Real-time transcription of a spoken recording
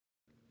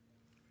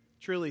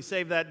Truly,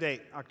 save that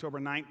date,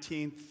 October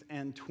 19th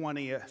and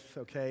 20th,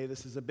 okay?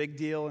 This is a big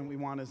deal, and we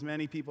want as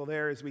many people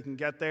there as we can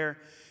get there,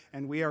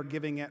 and we are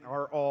giving it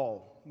our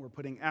all. We're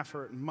putting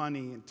effort and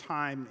money and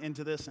time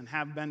into this and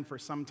have been for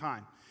some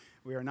time.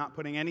 We are not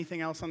putting anything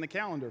else on the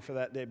calendar for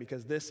that day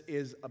because this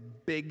is a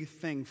big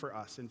thing for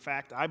us. In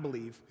fact, I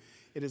believe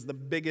it is the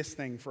biggest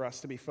thing for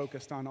us to be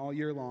focused on all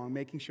year long,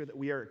 making sure that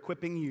we are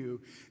equipping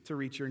you to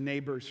reach your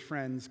neighbors,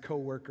 friends,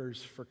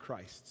 co-workers for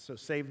Christ. So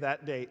save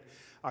that date,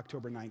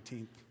 October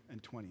 19th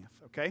and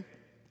 20th, okay?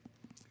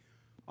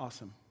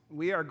 Awesome.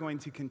 We are going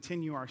to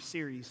continue our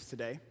series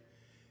today,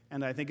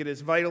 and I think it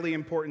is vitally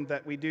important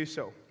that we do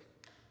so.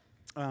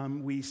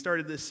 We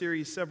started this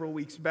series several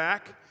weeks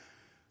back.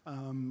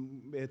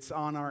 It's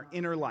on our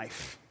inner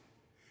life.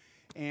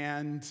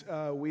 And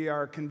we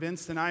are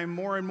convinced, and I am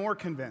more and more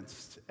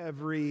convinced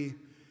every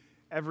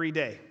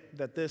day,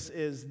 that this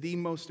is the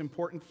most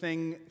important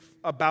thing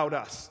about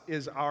us,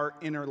 is our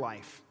inner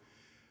life.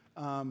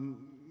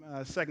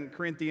 2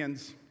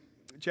 Corinthians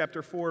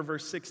chapter 4,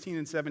 verse 16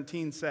 and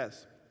 17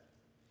 says,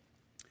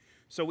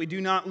 "So we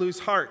do not lose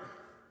heart.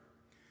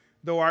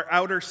 Though our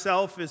outer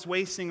self is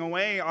wasting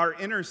away, our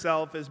inner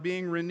self is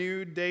being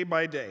renewed day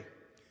by day.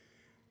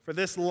 For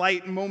this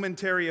light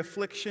momentary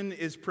affliction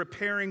is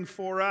preparing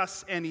for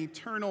us an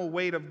eternal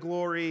weight of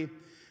glory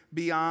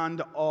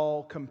beyond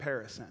all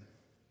comparison."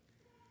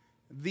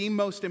 The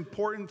most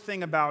important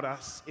thing about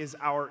us is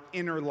our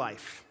inner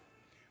life.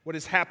 What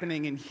is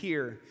happening in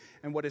here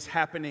and what is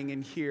happening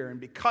in here. And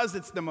because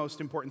it's the most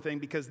important thing,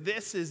 because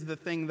this is the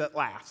thing that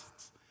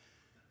lasts,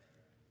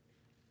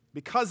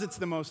 because it's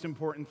the most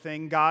important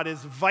thing, God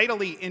is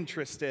vitally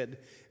interested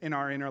in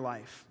our inner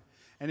life.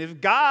 And if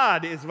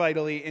God is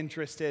vitally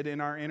interested in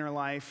our inner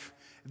life,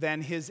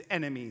 then his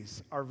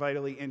enemies are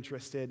vitally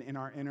interested in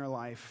our inner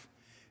life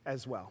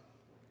as well.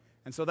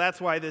 And so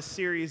that's why this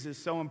series is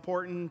so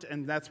important,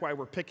 and that's why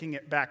we're picking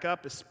it back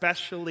up,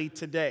 especially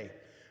today.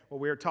 What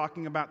we are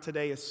talking about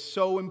today is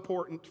so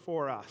important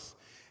for us.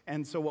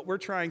 And so what we're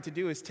trying to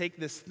do is take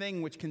this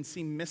thing which can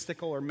seem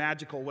mystical or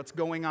magical, what's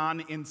going on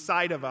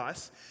inside of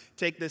us,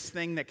 take this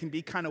thing that can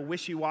be kind of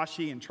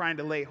wishy-washy and trying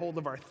to lay hold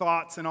of our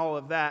thoughts and all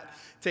of that,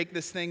 take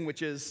this thing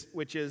which is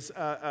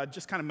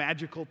just kind of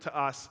magical to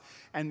us,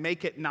 and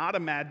make it not a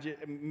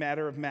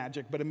matter of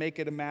magic, but to make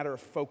it a matter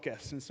of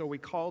focus. And so we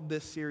called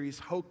this series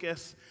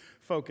Hocus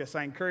Focus.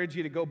 I encourage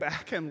you to go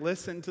back and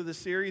listen to the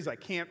series. I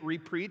can't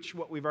re-preach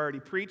what we've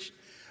already preached.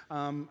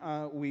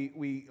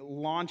 We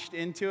launched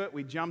into it.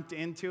 We jumped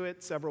into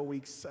it several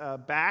weeks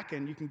back,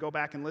 and you can go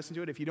back and listen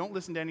to it. If you don't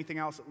listen to anything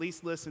else, at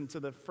least listen to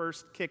the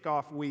first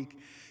kickoff week,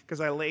 because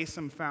I lay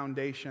some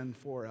foundation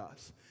for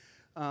us.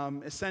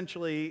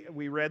 Essentially,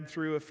 we read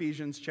through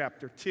Ephesians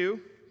chapter 2,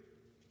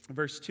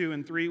 verse 2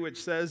 and 3,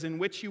 which says, "In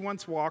which you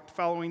once walked,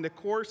 following the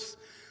course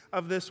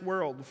of this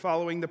world,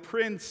 following the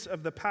prince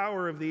of the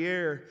power of the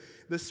air,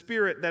 the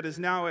spirit that is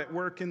now at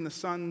work in the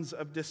sons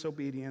of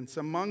disobedience,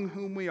 among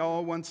whom we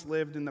all once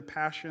lived in the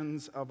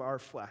passions of our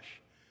flesh."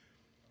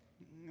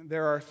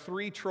 There are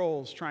three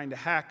trolls trying to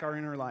hack our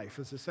inner life,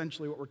 is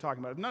essentially what we're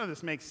talking about. If none of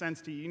this makes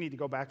sense to you, you need to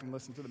go back and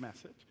listen to the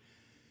message.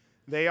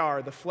 They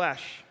are the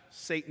flesh,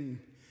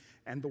 Satan,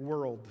 and the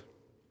world.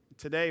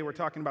 Today we're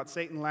talking about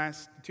Satan.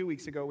 2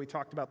 weeks ago we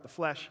talked about the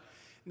flesh.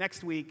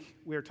 Next week,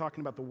 we are talking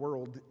about the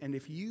world, and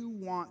if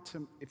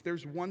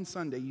there's one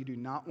Sunday you do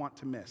not want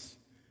to miss,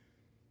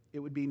 it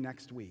would be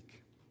next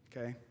week,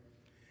 okay?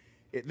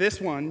 This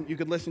one, you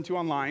could listen to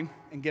online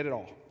and get it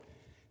all.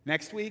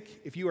 Next week,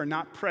 if you are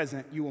not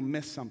present, you will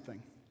miss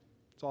something.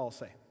 That's all I'll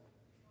say,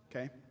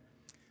 okay?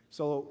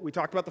 So we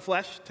talked about the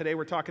flesh. Today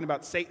we're talking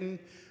about Satan.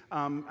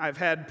 I've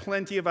had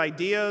plenty of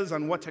ideas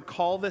on what to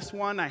call this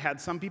one. I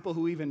had some people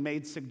who even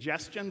made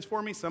suggestions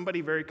for me. Somebody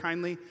very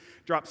kindly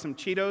dropped some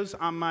Cheetos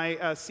on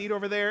my seat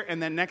over there,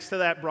 and then next to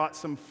that brought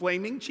some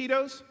flaming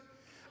Cheetos.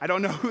 I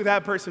don't know who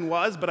that person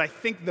was, but I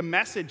think the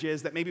message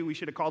is that maybe we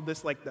should have called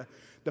this like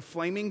the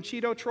flaming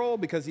Cheeto troll,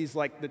 because he's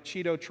like the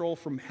Cheeto troll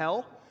from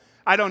hell.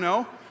 I don't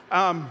know,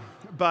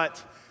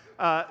 but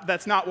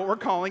that's not what we're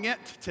calling it.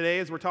 Today,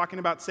 as we're talking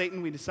about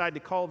Satan, we decided to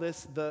call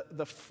this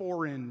the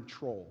foreign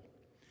troll.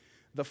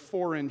 The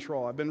foreign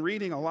troll. I've been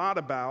reading a lot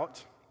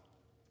about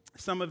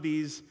some of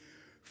these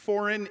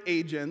foreign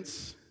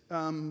agents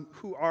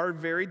who are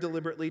very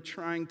deliberately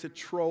trying to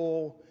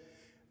troll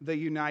the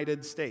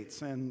United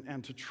States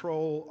and to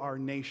troll our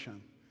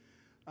nation.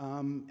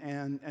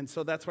 And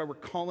so that's why we're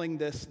calling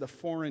this the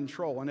foreign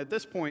troll. And at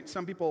this point,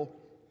 some people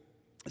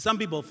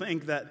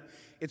think that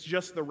it's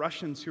just the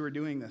Russians who are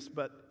doing this.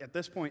 But at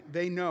this point,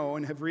 they know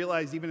and have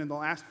realized even in the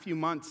last few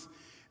months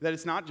that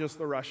it's not just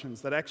the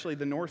Russians, that actually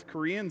the North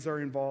Koreans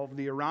are involved,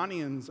 the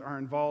Iranians are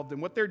involved.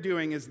 And what they're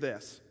doing is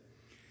this.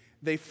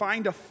 They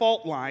find a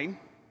fault line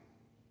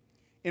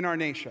in our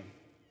nation.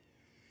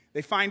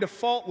 They find a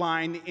fault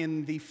line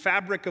in the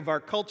fabric of our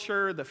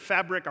culture,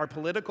 our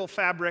political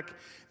fabric.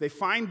 They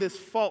find this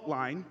fault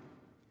line,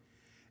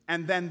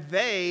 and then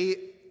they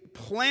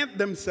plant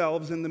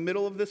themselves in the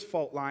middle of this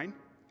fault line,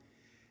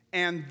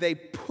 and they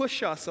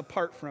push us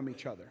apart from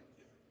each other.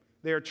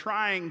 They are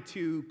trying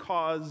to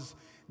cause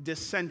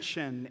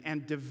dissension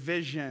and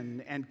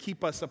division and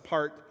keep us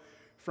apart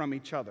from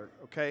each other,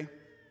 okay?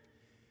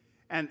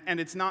 And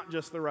it's not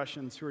just the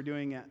Russians who are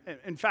doing it.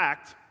 In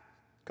fact,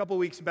 a couple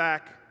weeks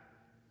back,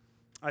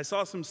 I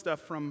saw some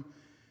stuff from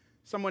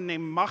someone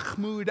named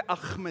Mahmoud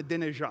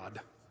Ahmadinejad.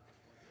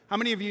 How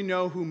many of you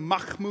know who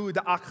Mahmoud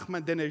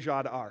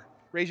Ahmadinejad are?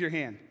 Raise your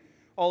hand.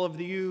 All of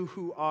you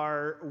who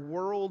are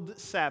world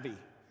savvy.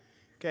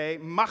 Okay,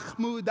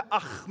 Mahmoud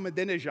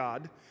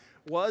Ahmadinejad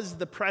was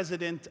the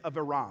president of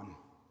Iran.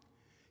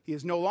 He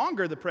is no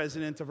longer the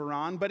president of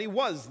Iran, but he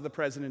was the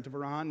president of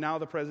Iran. Now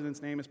the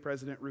president's name is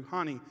President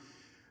Rouhani.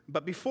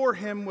 But before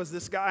him was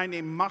this guy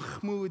named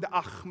Mahmoud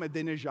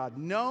Ahmadinejad,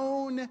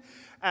 known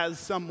as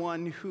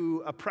someone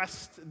who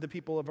oppressed the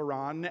people of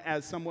Iran,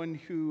 as someone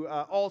who,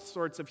 all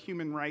sorts of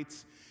human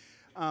rights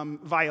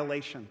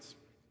violations.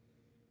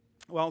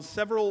 Well,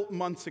 several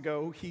months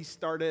ago, he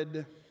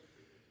started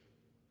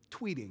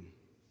tweeting.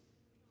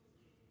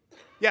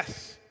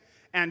 Yes,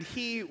 and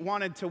he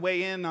wanted to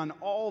weigh in on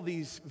all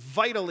these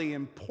vitally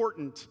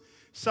important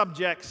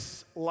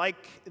subjects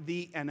like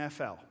the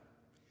NFL.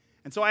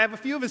 And so I have a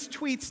few of his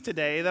tweets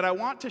today that I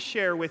want to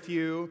share with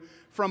you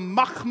from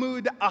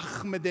Mahmoud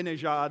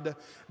Ahmadinejad,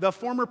 the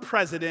former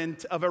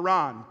president of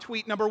Iran.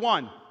 Tweet number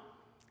 1.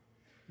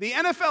 The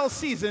NFL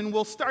season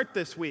will start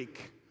this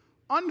week.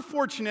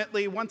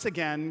 Unfortunately, once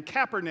again,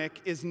 Kaepernick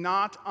is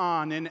not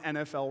on an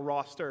NFL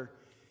roster,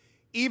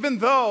 even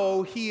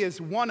though he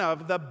is one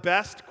of the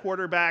best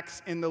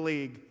quarterbacks in the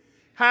league.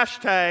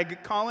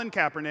 Hashtag Colin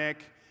Kaepernick,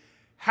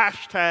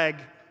 hashtag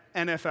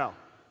NFL.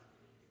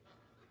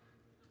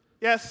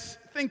 Yes,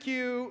 thank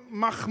you,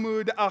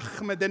 Mahmoud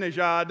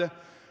Ahmadinejad,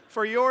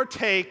 for your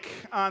take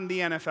on the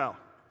NFL.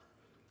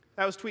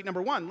 That was tweet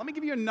number 1. Let me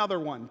give you another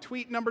one.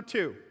 Tweet number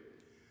 2.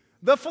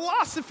 The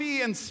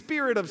philosophy and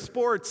spirit of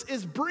sports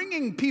is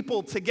bringing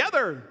people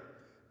together,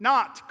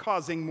 not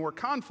causing more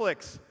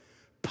conflicts.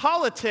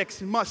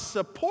 Politics must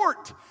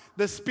support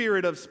the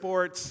spirit of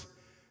sports,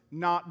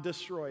 not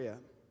destroy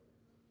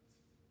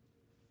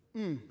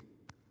it.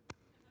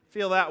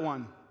 Feel that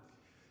one.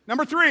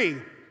 Number 3.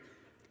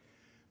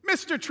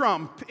 Mr.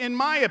 Trump, in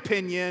my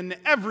opinion,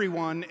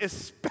 everyone,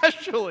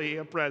 especially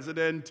a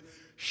president,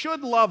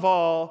 should love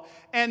all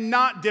and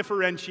not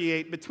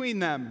differentiate between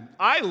them.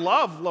 I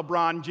love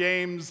LeBron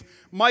James,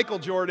 Michael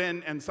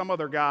Jordan, and some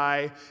other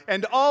guy,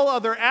 and all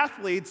other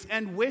athletes,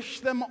 and wish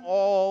them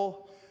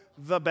all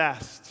the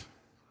best.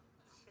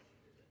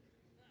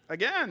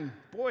 Again,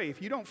 boy,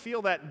 if you don't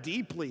feel that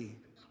deeply,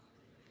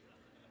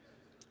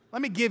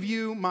 let me give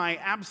you my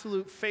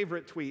absolute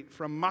favorite tweet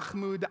from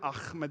Mahmoud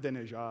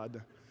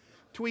Ahmadinejad.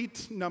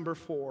 Tweet number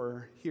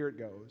 4, here it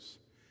goes.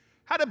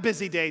 Had a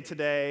busy day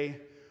today,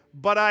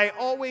 but I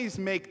always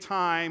make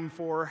time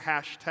for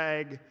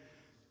hashtag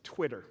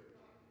Twitter.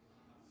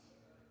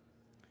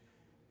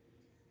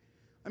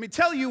 Let me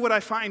tell you what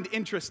I find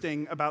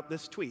interesting about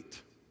this tweet,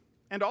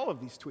 and all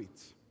of these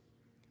tweets.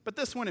 But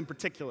this one in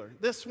particular,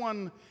 this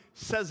one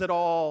says it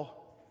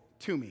all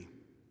to me.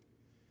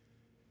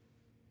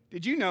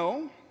 Did you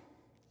know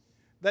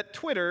that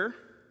Twitter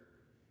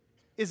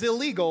is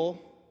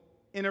illegal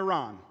in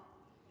Iran?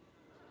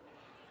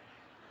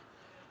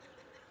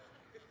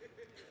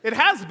 It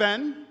has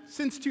been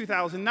since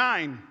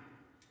 2009.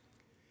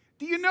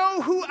 Do you know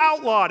who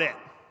outlawed it?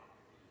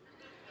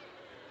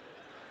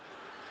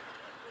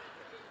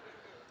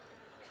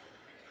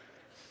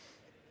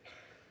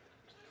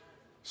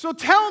 So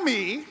tell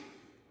me,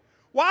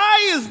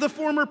 why is the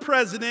former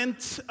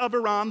president of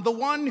Iran, the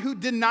one who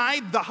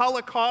denied the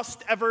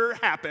Holocaust ever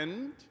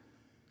happened,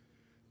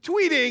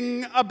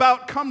 tweeting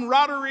about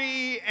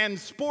camaraderie and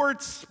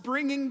sports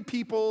bringing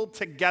people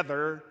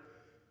together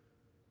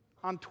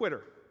on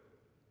Twitter?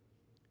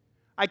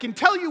 I can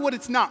tell you what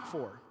it's not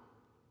for.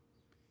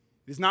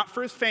 It is not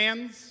for his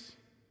fans,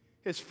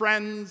 his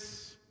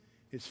friends,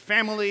 his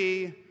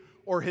family,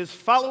 or his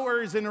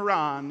followers in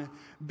Iran,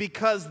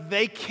 because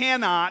they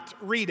cannot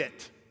read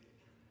it.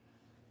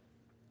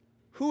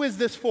 Who is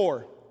this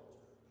for?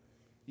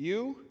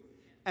 You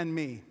and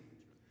me.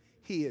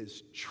 He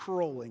is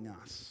trolling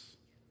us.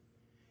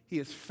 He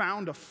has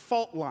found a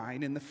fault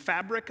line in the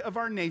fabric of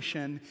our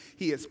nation.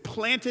 He has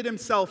planted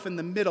himself in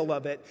the middle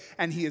of it,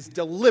 and he is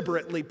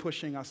deliberately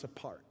pushing us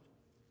apart.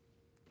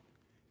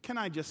 Can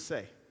I just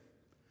say,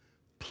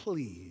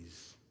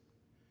 please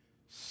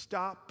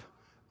stop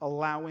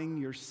allowing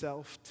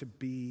yourself to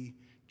be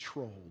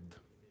trolled.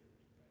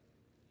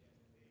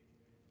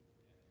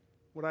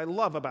 What I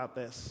love about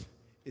this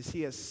is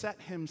he has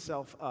set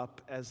himself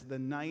up as the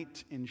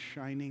knight in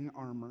shining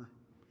armor.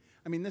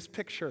 I mean, this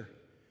picture,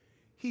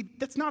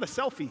 that's not a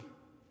selfie,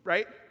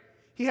 right?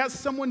 He has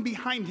someone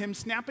behind him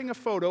snapping a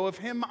photo of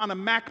him on a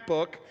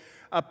MacBook,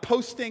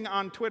 posting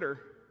on Twitter,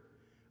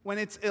 when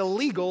it's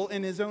illegal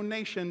in his own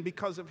nation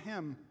because of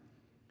him.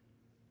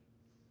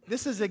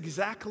 This is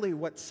exactly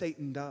what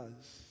Satan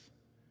does.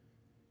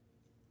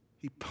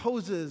 He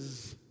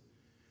poses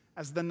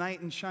as the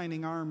knight in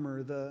shining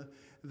armor,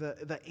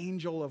 the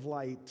angel of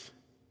light,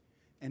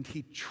 and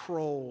he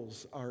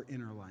trolls our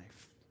inner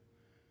life.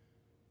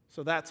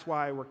 So that's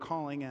why we're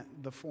calling it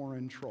the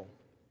foreign troll.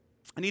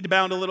 I need to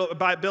build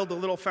a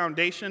little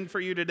foundation for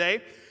you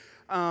today.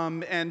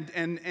 And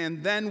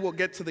then we'll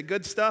get to the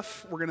good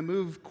stuff. We're going to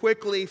move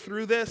quickly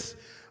through this.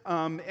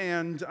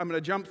 And I'm going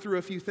to jump through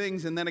a few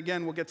things, and then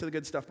again, we'll get to the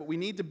good stuff. But we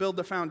need to build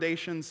the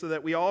foundation so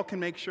that we all can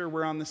make sure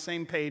we're on the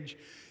same page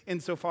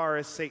insofar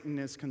as Satan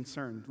is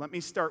concerned. Let me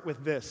start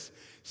with this.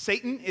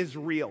 Satan is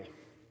real.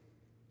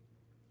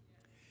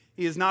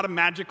 He is not a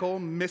magical,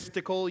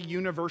 mystical,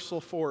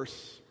 universal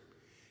force.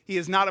 He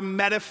is not a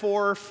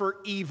metaphor for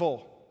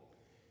evil.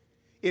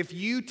 If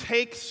you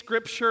take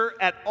Scripture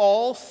at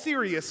all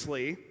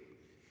seriously,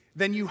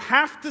 then you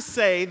have to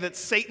say that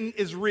Satan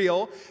is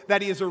real,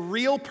 that he is a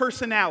real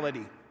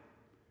personality.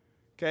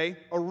 Okay?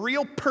 A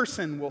real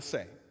person, we'll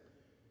say.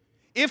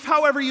 If,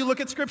 however, you look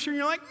at Scripture and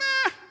you're like,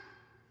 meh,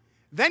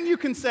 then you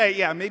can say,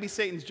 yeah, maybe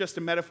Satan's just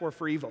a metaphor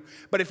for evil.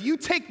 But if you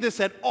take this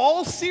at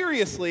all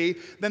seriously,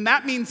 then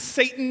that means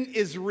Satan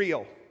is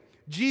real.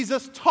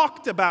 Jesus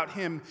talked about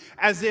him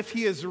as if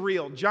he is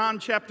real. John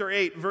chapter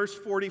 8, verse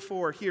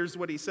 44, here's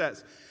what he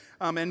says.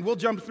 And we'll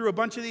jump through a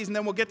bunch of these, and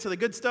then we'll get to the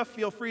good stuff.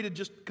 Feel free to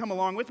just come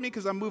along with me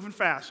because I'm moving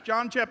fast.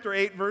 John chapter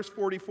 8, verse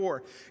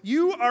 44.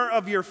 You are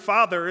of your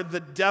father, the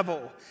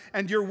devil,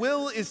 and your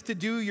will is to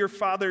do your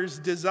father's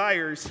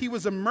desires. He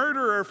was a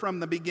murderer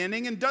from the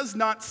beginning and does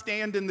not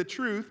stand in the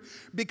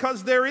truth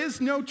because there is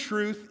no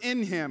truth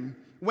in him.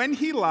 When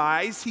he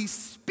lies, he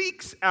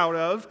speaks out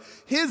of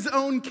his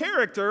own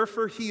character,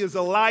 for he is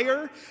a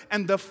liar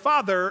and the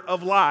father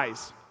of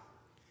lies.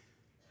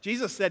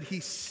 Jesus said he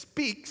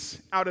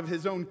speaks out of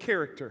his own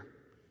character.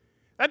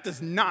 That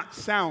does not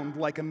sound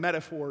like a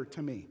metaphor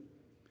to me.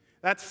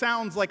 That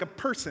sounds like a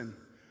person,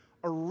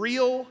 a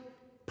real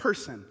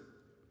person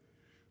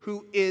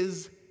who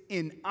is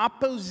in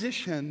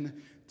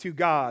opposition to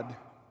God.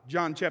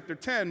 John chapter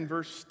 10,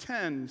 verse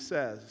 10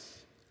 says,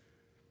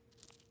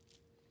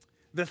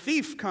 the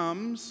thief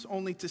comes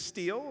only to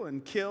steal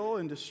and kill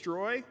and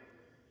destroy,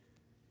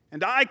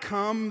 and I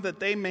come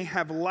that they may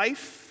have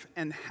life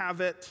and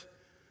have it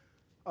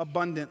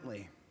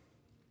abundantly.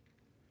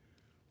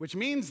 Which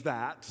means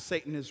that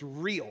Satan is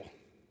real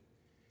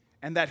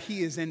and that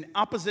he is in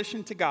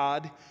opposition to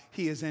God,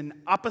 he is in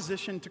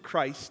opposition to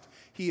Christ,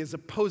 he is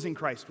opposing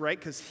Christ, right?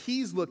 Because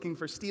he's looking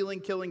for stealing,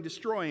 killing,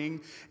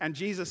 destroying, and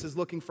Jesus is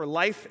looking for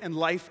life and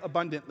life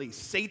abundantly.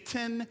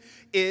 Satan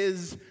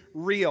is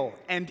real.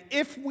 And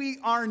if we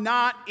are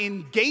not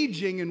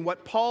engaging in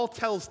what Paul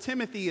tells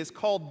Timothy is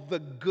called the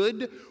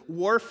good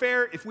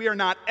warfare, if we are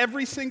not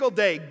every single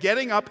day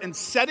getting up and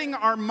setting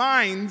our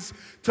minds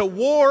to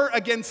war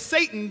against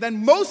Satan,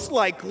 then most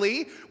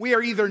likely we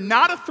are either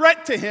not a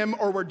threat to him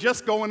or we're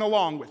just going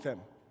along with him.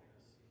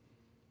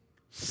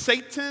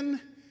 Satan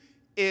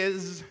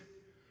is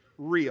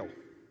real.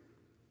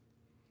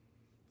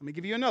 Let me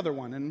give you another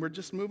one, and we're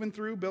just moving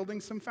through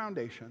building some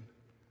foundation.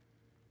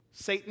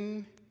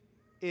 Satan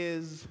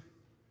is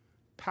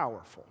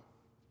powerful.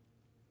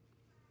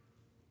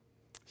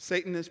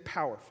 Satan is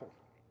powerful.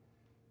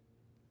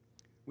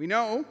 We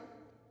know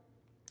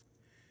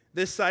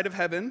this side of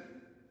heaven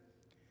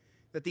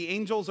that the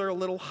angels are a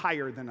little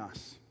higher than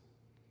us.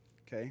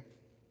 Okay?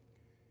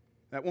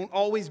 That won't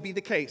always be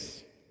the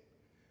case.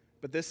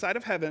 But this side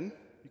of heaven,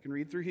 you can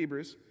read through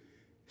Hebrews,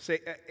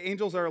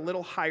 angels are a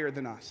little higher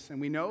than us. And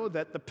we know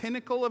that the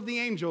pinnacle of the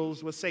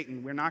angels was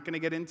Satan. We're not going to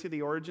get into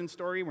the origin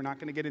story. We're not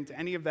going to get into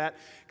any of that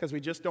because we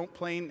just don't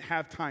plain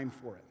have time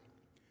for it.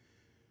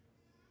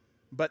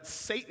 But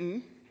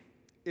Satan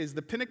is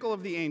the pinnacle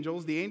of the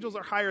angels. The angels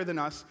are higher than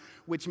us,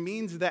 which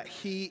means that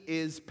he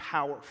is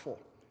powerful.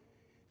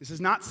 This is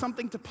not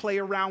something to play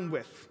around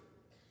with.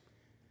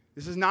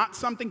 This is not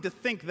something to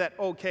think that,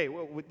 okay,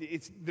 well,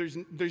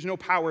 there's no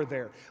power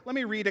there. Let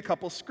me read a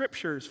couple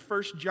scriptures.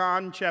 1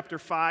 John chapter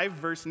 5,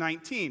 verse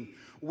 19.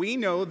 We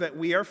know that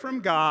we are from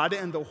God,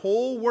 and the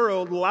whole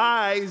world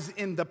lies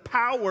in the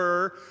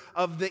power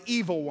of the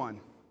evil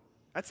one.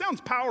 That sounds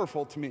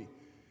powerful to me.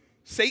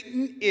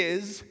 Satan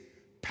is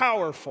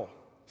powerful.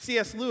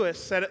 C.S.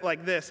 Lewis said it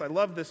like this. I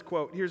love this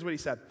quote. Here's what he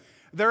said.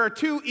 There are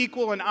two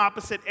equal and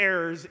opposite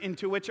errors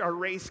into which our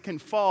race can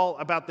fall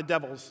about the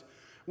devils.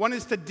 One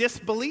is to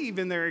disbelieve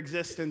in their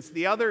existence.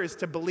 The other is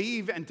to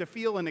believe and to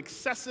feel an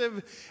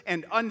excessive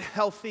and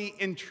unhealthy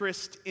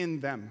interest in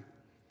them.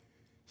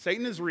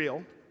 Satan is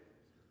real.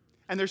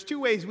 And there's two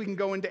ways we can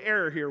go into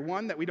error here.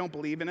 One, that we don't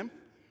believe in him,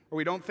 or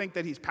we don't think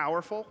that he's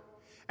powerful.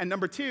 And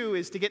number two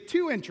is to get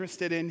too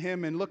interested in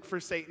him and look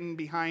for Satan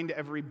behind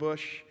every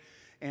bush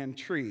and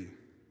tree.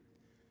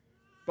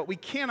 But we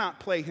cannot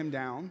play him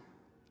down.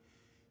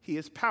 He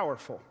is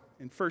powerful.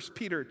 In 1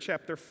 Peter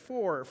chapter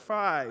 4,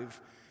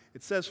 5,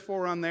 it says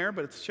 4 on there,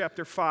 but it's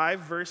chapter 5,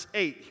 verse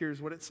 8.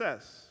 Here's what it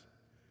says.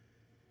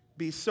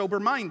 Be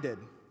sober-minded.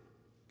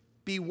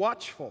 Be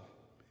watchful.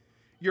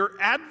 Your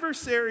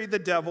adversary, the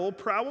devil,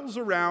 prowls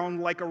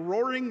around like a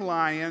roaring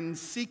lion,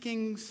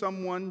 seeking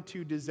someone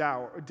to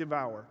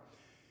devour.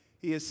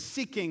 He is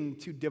seeking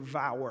to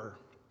devour.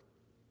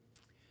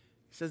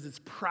 He says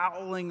it's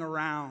prowling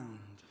around.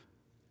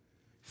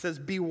 It says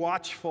be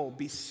watchful,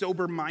 be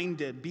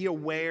sober-minded, be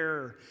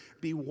aware,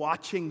 Be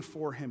watching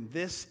for him.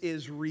 This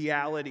is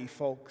reality,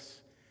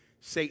 folks.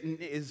 Satan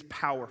is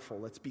powerful.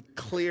 Let's be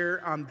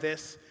clear on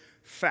this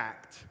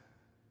fact.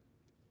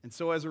 And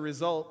so as a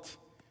result,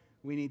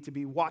 we need to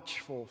be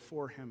watchful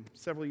for him.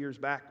 Several years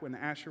back, when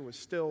Asher was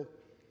still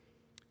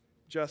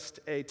just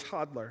a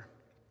toddler,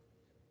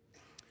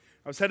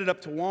 I was headed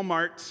up to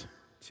Walmart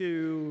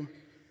to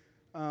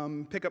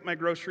pick up my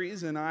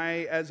groceries, and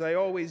I, as I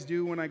always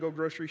do when I go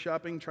grocery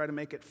shopping, try to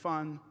make it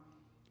fun,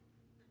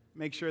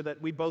 make sure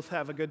that we both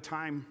have a good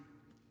time.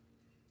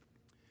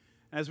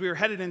 As we were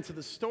headed into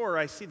the store,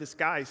 I see this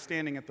guy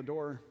standing at the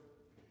door.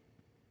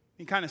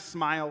 He kind of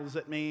smiles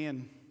at me,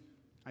 and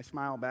I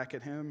smile back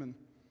at him, and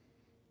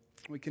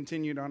we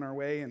continued on our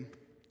way, and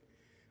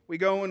we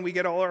go and we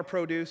get all our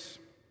produce.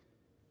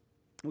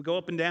 We go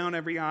up and down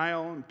every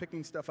aisle and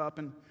picking stuff up,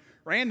 and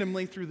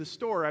randomly through the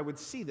store, I would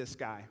see this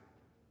guy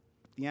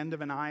at the end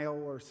of an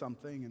aisle or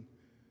something, and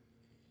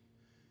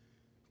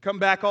come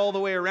back all the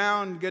way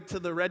around, get to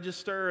the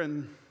register,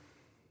 and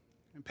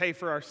pay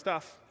for our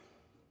stuff.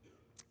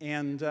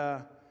 And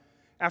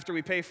after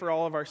we pay for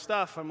all of our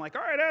stuff, I'm like,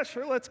 all right,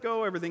 Asher, let's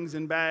go. Everything's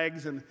in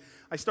bags. And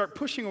I start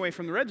pushing away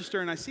from the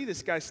register, and I see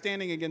this guy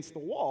standing against the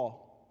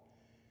wall.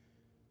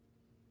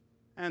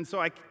 And so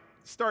I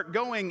start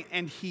going,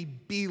 and he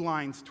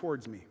beelines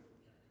towards me.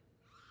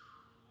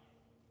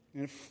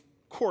 And of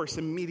course,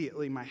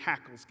 immediately my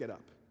hackles get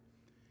up.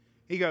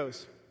 He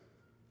goes,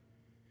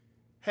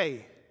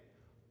 hey,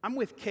 I'm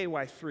with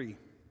KY3.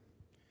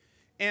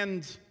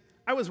 And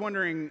I was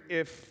wondering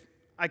if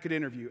I could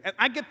interview. And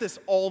I get this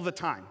all the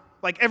time.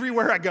 Like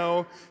everywhere I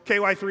go,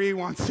 KY3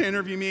 wants to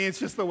interview me. It's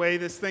just the way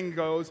this thing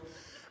goes.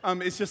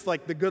 It's just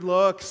like the good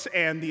looks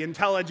and the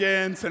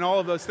intelligence and all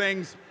of those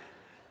things.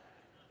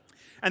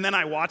 And then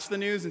I watch the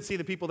news and see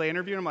the people they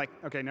interview, and I'm like,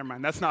 okay, never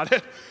mind, that's not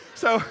it.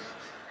 So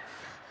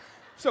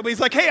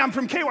he's like, hey, I'm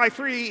from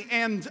KY3,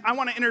 and I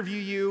want to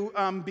interview you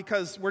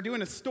because we're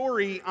doing a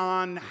story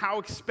on how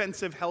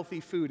expensive healthy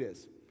food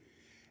is.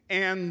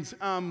 And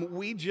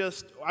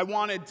I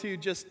wanted to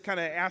just kind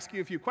of ask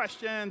you a few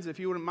questions, if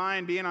you wouldn't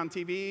mind being on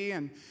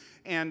TV,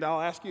 and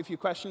I'll ask you a few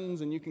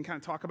questions, and you can kind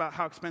of talk about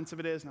how expensive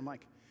it is. And I'm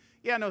like,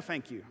 yeah, no,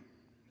 thank you.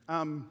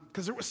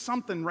 Because there was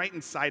something right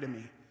inside of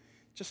me.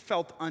 Just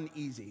felt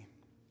uneasy.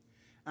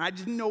 And I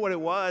didn't know what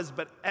it was,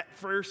 but at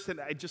first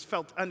I just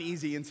felt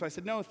uneasy. And so I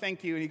said, no,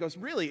 thank you. And he goes,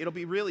 really? It'll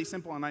be really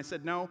simple. And I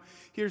said, no,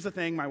 here's the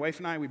thing. My wife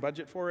and I, we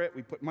budget for it.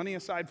 We put money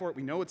aside for it.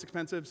 We know it's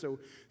expensive, so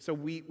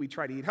we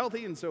try to eat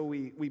healthy, and so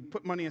we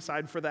put money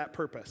aside for that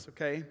purpose,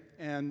 okay?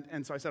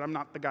 And so I said, I'm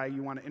not the guy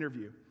you want to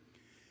interview.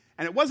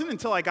 And it wasn't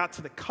until I got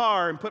to the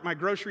car and put my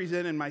groceries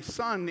in and my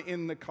son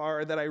in the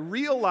car that I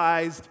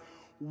realized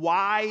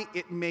why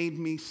it made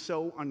me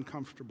so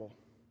uncomfortable.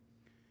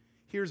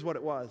 Here's what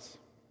it was.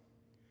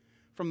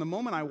 From the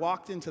moment I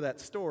walked into that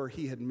store,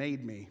 he had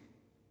made me.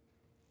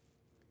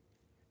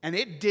 And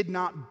it did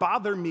not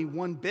bother me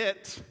one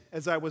bit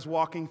as I was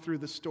walking through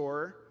the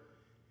store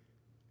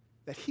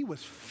that he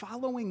was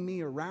following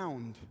me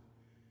around.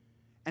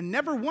 And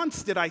never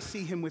once did I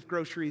see him with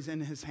groceries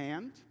in his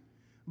hand,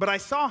 but I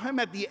saw him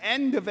at the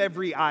end of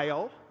every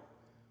aisle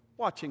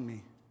watching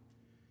me.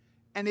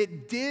 And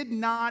it did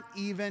not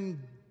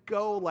even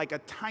go like a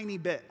tiny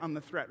bit on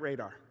the threat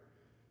radar.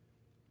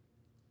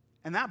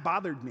 And that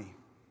bothered me.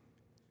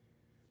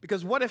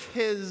 Because what if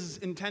his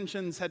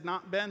intentions had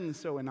not been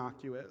so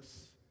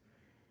innocuous?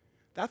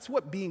 That's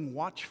what being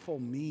watchful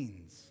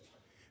means.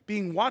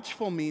 Being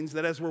watchful means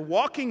that as we're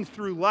walking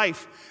through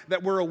life,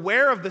 that we're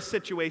aware of the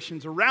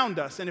situations around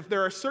us. And if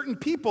there are certain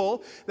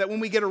people that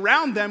when we get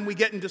around them, we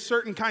get into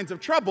certain kinds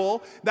of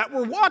trouble, that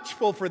we're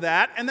watchful for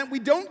that, and that we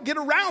don't get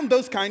around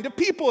those kind of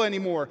people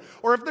anymore.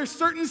 Or if there's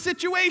certain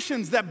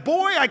situations that,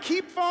 boy, I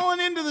keep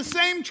falling into the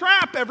same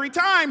trap every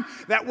time,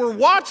 that we're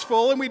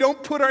watchful and we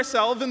don't put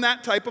ourselves in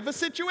that type of a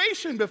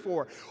situation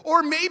before.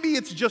 Or maybe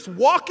it's just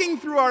walking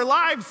through our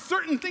lives,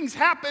 certain things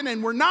happen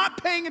and we're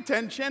not paying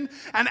attention,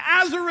 and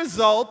as a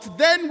result,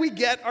 then we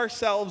get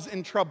ourselves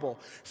in trouble.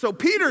 So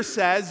Peter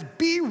says,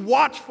 be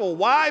watchful.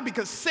 Why?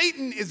 Because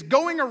Satan is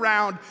going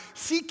around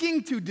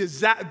seeking to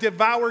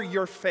devour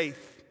your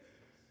faith.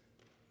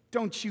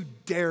 Don't you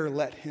dare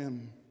let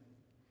him.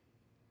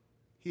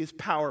 He is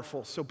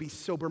powerful, so be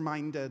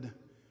sober-minded.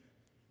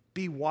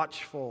 Be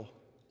watchful.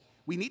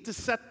 We need to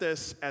set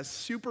this as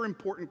super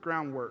important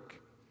groundwork.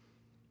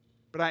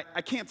 But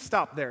I can't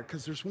stop there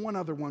because there's one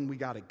other one we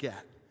got to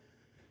get.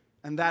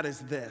 And that is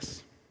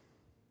this.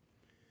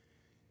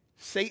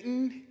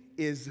 Satan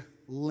is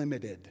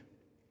limited.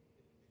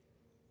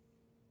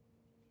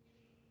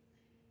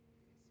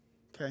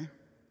 Okay?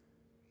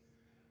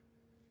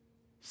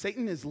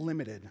 Satan is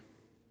limited.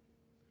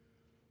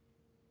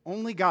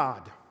 Only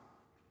God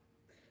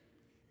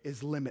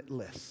is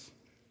limitless.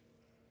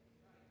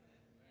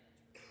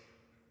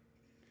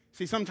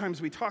 See,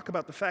 sometimes we talk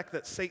about the fact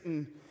that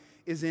Satan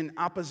is in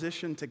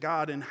opposition to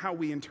God, and how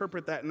we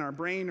interpret that in our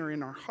brain or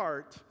in our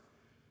heart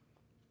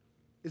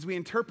is we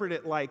interpret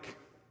it like,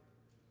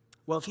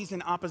 well, if he's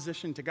in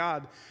opposition to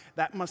God,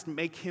 that must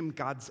make him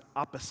God's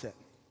opposite.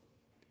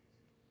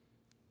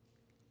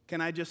 Can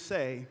I just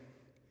say,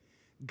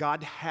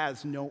 God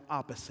has no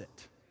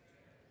opposite.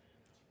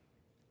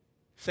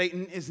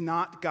 Satan is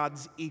not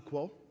God's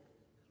equal.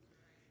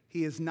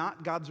 He is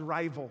not God's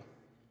rival.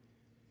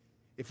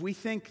 If we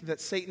think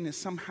that Satan is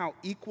somehow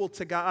equal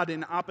to God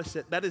and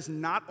opposite, that is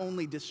not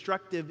only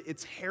destructive,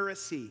 it's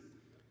heresy.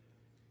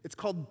 It's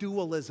called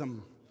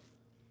dualism.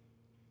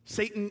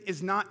 Satan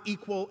is not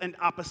equal and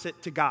opposite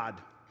to God.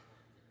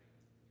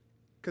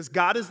 Because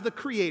God is the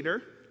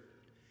creator,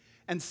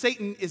 and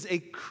Satan is a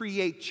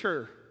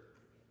creature.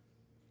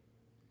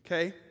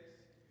 Okay?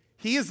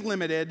 He is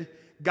limited,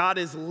 God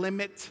is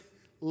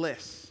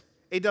limitless.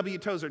 A.W.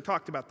 Tozer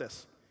talked about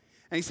this.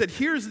 And he said,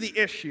 here's the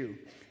issue.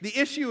 The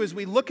issue is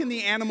we look in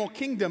the animal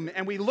kingdom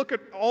and we look at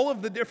all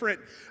of the different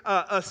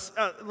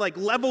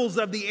levels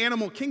of the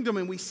animal kingdom,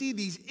 and we see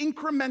these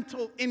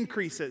incremental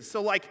increases.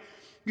 So like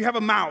you have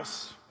a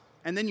mouse,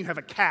 and then you have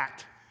a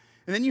cat,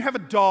 and then you have a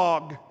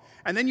dog,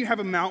 and then you have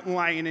a mountain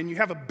lion, and you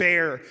have a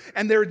bear.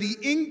 And they're the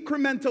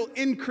incremental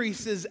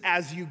increases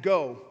as you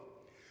go.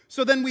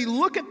 So then we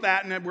look at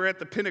that, and we're at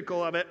the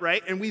pinnacle of it,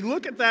 right? And we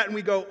look at that and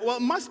we go, well,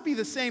 it must be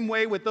the same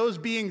way with those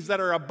beings that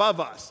are above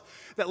us.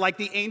 That like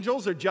the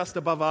angels are just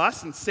above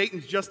us, and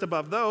Satan's just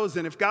above those.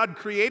 And if God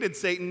created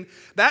Satan,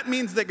 that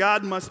means that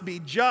God must be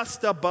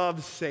just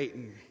above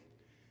Satan.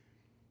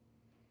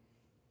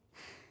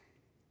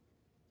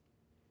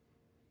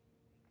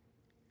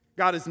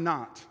 God is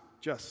not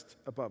just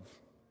above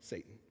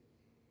Satan.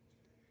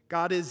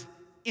 God is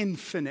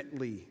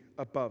infinitely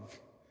above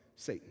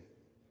Satan.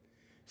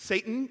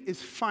 Satan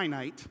is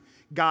finite,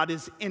 God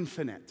is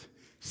infinite.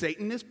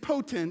 Satan is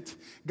potent,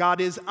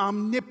 God is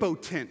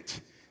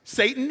omnipotent.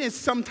 Satan is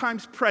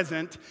sometimes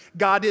present,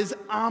 God is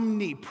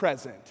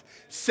omnipresent.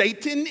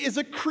 Satan is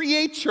a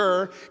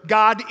creature,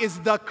 God is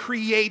the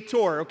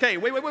creator. Okay,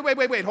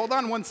 wait, hold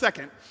on one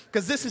second,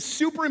 because this is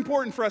super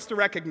important for us to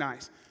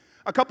recognize.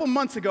 A couple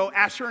months ago,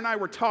 Asher and I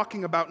were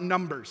talking about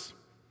numbers.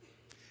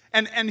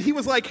 And he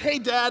was like, hey,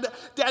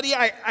 Daddy,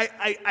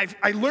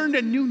 I learned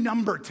a new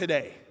number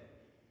today.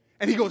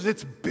 And he goes,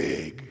 it's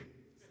big.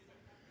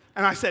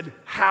 And I said,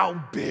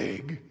 how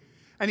big?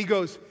 And he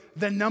goes,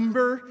 the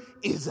number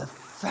is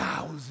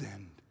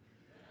 1,000.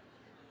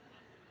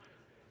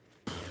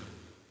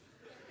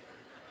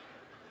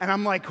 And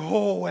I'm like,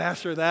 oh,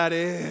 Asher, that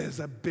is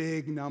a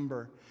big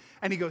number.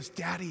 And he goes,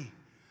 Daddy,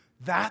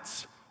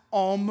 that's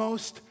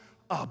almost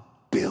 1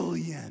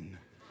 billion.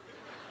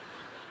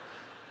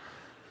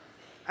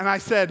 And I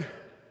said,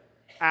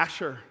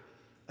 Asher,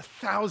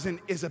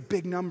 1,000 is a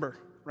big number,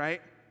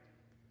 right?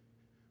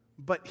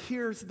 But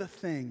here's the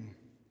thing.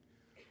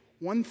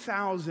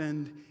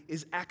 1,000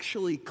 is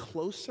actually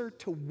closer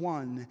to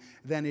 1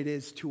 than it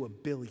is to 1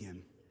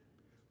 billion.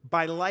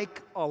 By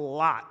like a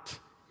lot.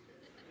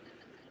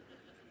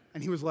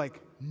 And he was like,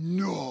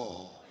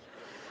 no.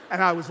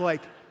 And I was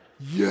like,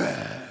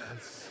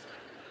 yes.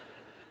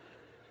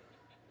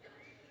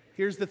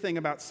 Here's the thing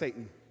about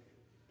Satan.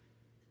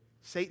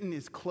 Satan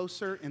is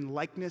closer in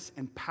likeness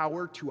and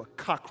power to a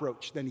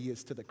cockroach than he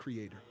is to the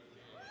Creator.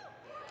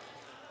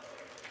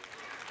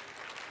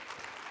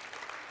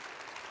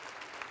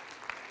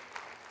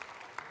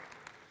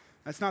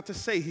 That's not to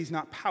say he's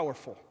not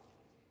powerful.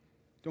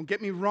 Don't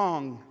get me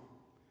wrong,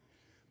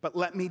 but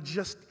let me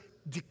just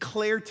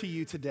declare to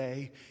you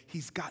today,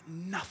 he's got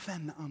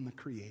nothing on the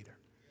Creator.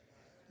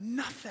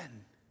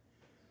 Nothing.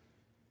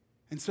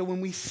 And so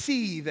when we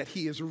see that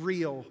he is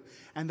real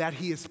and that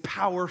he is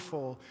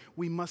powerful,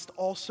 we must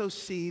also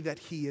see that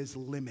he is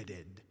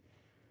limited,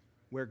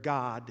 where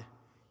God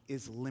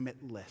is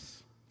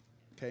limitless.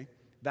 Okay?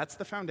 That's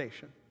the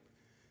foundation.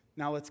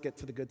 Now let's get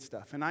to the good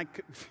stuff. And I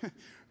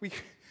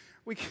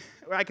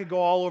could go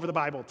all over the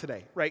Bible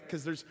today, right?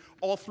 Because there's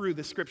all through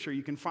the scripture,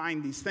 you can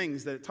find these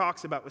things that it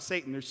talks about with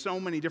Satan. There's so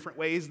many different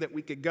ways that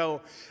we could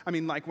go. I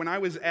mean, like when I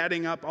was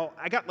adding up,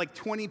 I got like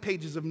 20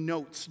 pages of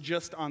notes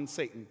just on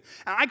Satan.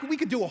 And we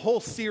could do a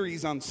whole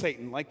series on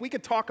Satan. Like we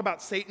could talk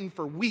about Satan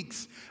for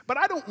weeks, but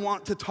I don't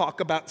want to talk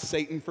about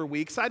Satan for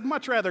weeks. I'd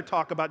much rather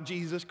talk about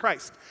Jesus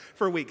Christ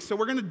for weeks. So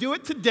we're going to do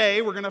it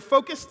today. We're going to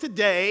focus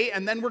today,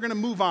 and then we're going to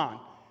move on.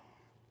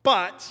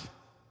 But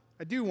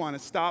I do want to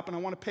stop and I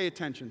want to pay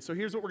attention. So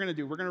here's what we're going to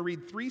do. We're going to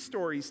read 3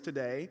 stories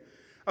today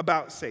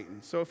about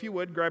Satan. So if you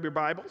would, grab your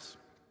Bibles.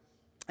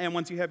 And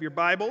once you have your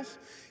Bibles,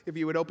 if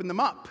you would open them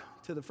up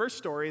to the first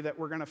story that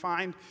we're going to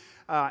find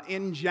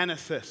in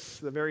Genesis,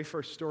 the very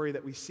first story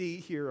that we see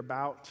here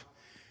about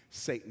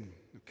Satan.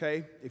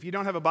 Okay? If you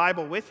don't have a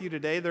Bible with you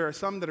today, there are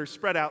some that are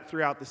spread out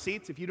throughout the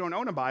seats. If you don't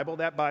own a Bible,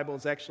 that Bible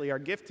is actually our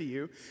gift to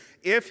you.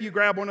 If you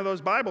grab one of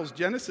those Bibles,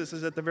 Genesis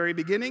is at the very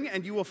beginning,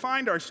 and you will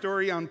find our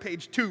story on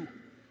page 2.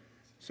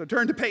 So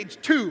turn to page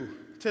 2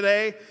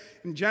 today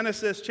in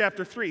Genesis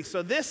chapter 3.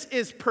 So this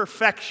is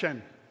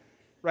perfection,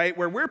 right?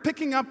 Where we're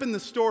picking up in the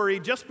story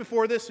just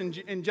before this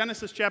in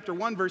Genesis chapter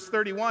 1, verse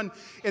 31,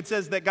 it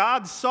says that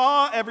God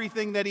saw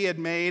everything that he had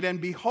made, and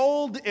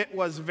behold, it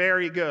was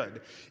very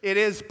good. It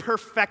is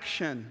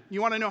perfection.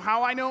 You want to know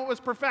how I know it was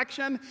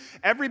perfection?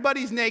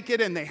 Everybody's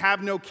naked and they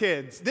have no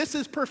kids. This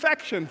is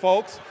perfection,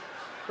 folks.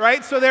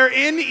 Right? So they're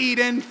in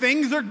Eden.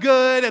 Things are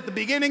good at the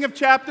beginning of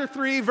chapter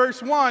 3,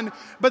 verse 1.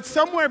 But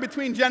somewhere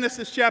between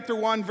Genesis chapter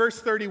 1,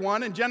 verse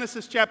 31, and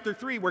Genesis chapter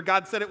 3, where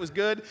God said it was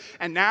good,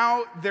 and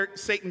now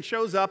Satan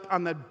shows up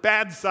on the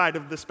bad side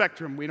of the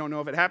spectrum. We don't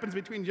know if it happens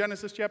between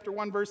Genesis chapter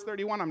 1, verse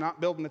 31. I'm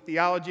not building a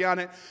theology on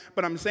it,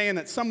 but I'm saying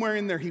that somewhere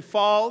in there he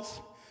falls.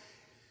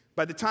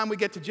 By the time we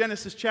get to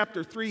Genesis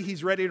chapter 3,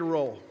 he's ready to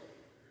roll.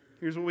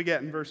 Here's what we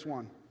get in verse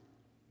 1.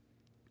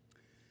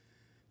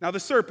 Now the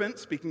serpent,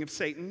 speaking of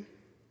Satan,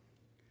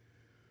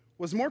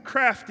 was more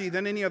crafty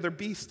than any other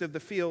beast of the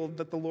field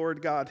that the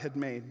Lord God had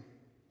made.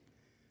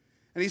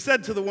 And he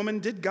said to the woman,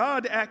 "Did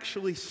God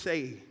actually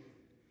say,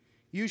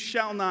 'You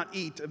shall not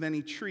eat of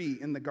any tree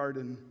in the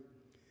garden'?"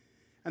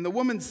 And the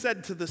woman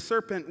said to the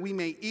serpent, "We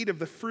may eat of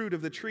the fruit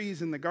of the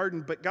trees in the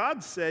garden, but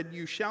God said,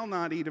 'You shall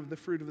not eat of the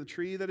fruit of the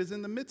tree that is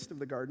in the midst of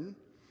the garden.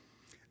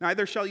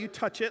 Neither shall you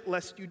touch it,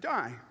 lest you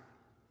die.'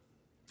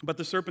 But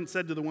the serpent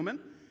said to the woman,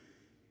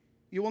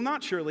 'You will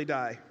not surely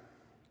die.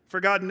 For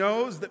God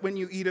knows that when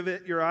you eat of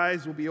it, your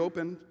eyes will be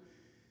opened,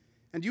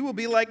 and you will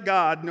be like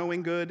God,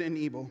 knowing good and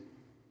evil.'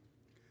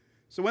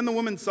 So when the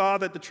woman saw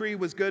that the tree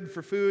was good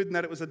for food, and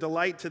that it was a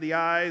delight to the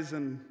eyes,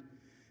 and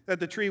that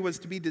the tree was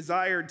to be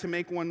desired to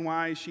make one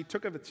wise, she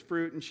took of its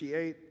fruit and she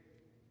ate.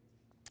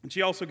 And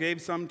she also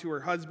gave some to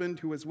her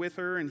husband who was with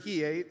her, and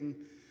he ate.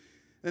 And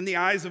then the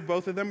eyes of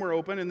both of them were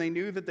open, and they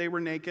knew that they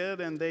were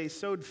naked, and they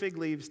sewed fig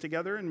leaves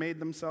together and made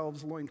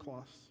themselves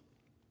loincloths.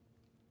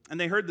 And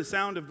they heard the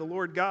sound of the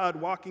Lord God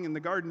walking in the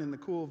garden in the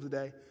cool of the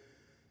day.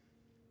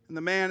 And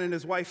the man and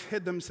his wife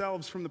hid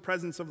themselves from the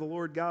presence of the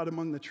Lord God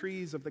among the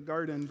trees of the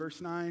garden."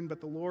 Verse 9, "But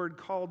the Lord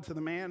called to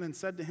the man and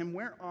said to him,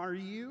 'Where are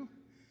you?'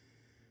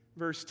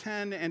 Verse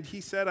 10, "And he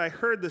said, 'I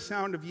heard the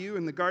sound of you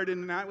in the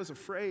garden, and I was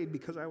afraid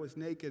because I was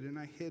naked, and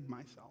I hid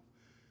myself.'"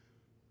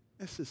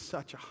 This is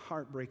such a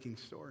heartbreaking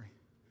story.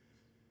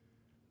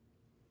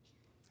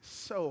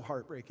 So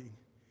heartbreaking.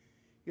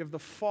 You have the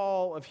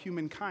fall of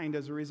humankind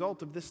as a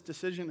result of this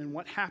decision, and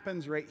what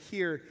happens right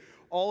here,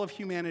 all of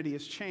humanity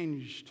is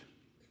changed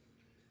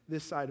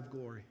this side of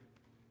glory.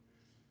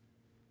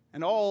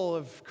 And all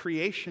of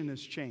creation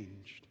is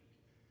changed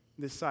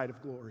this side of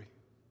glory.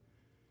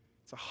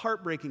 It's a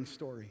heartbreaking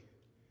story.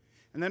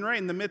 And then right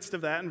in the midst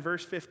of that, in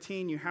verse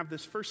 15, you have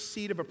this first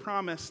seed of a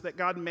promise that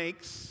God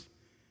makes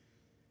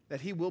that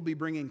he will be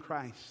bringing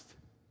Christ.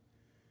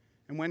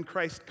 And when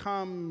Christ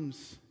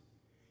comes,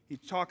 he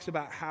talks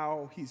about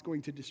how he's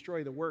going to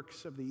destroy the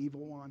works of the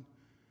evil one.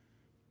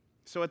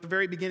 So at the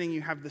very beginning,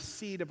 you have the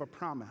seed of a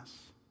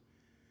promise.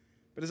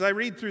 But as I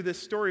read through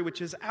this story,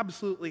 which is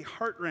absolutely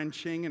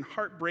heart-wrenching and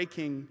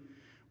heartbreaking,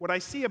 what I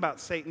see about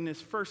Satan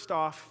is, first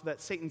off,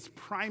 that Satan's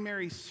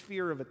primary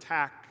sphere of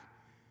attack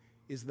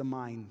is the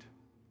mind.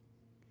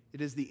 It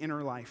is the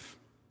inner life.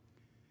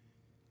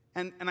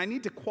 And I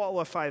need to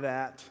qualify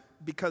that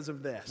because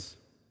of this.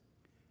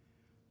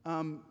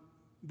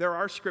 There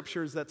are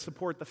scriptures that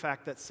support the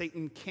fact that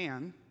Satan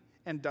can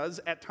and does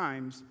at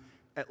times,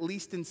 at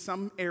least in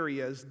some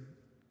areas,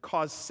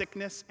 cause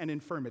sickness and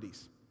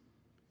infirmities.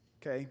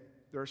 Okay?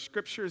 There are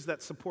scriptures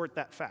that support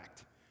that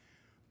fact.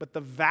 But the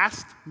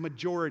vast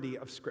majority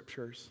of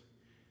scriptures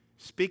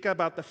speak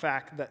about the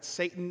fact that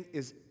Satan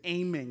is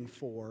aiming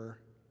for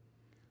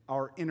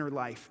our inner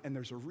life. And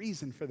there's a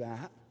reason for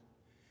that.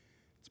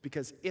 It's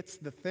because it's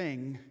the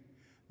thing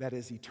that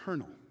is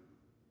eternal.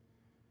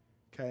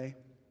 Okay?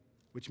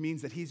 Which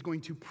means that he's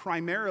going to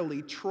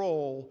primarily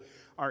troll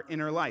our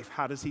inner life.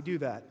 How does he do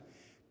that?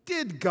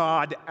 Did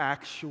God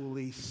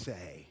actually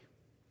say?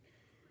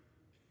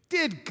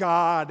 Did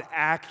God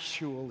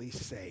actually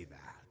say that?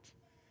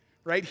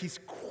 Right? He's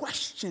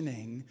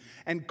questioning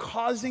and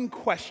causing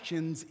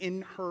questions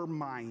in her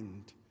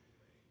mind.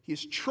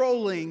 He's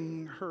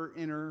trolling her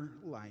inner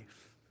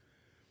life.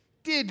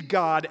 Did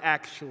God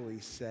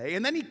actually say?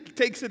 And then he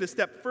takes it a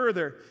step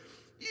further.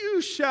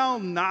 You shall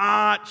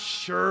not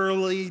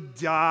surely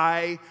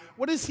die.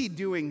 What is he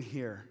doing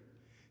here?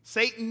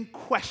 Satan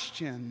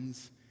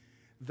questions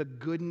the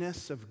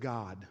goodness of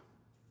God.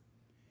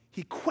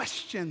 He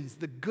questions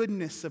the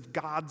goodness of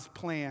God's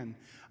plan.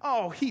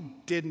 Oh, he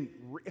didn't.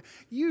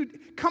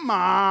 Come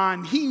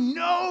on. He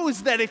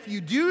knows that if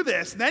you do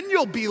this, then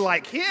you'll be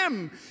like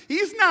him.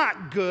 He's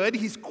not good.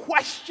 He's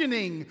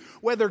questioning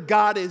whether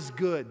God is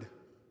good.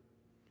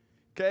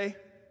 Okay?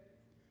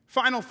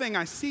 Final thing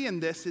I see in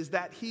this is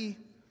that he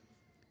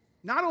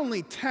not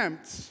only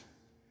tempts,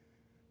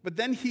 but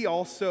then he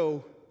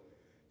also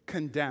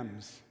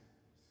condemns,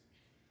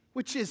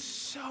 which is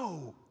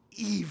so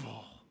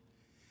evil.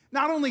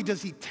 Not only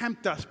does he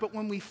tempt us, but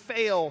when we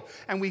fail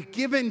and we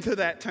give in to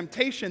that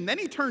temptation, then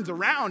he turns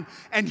around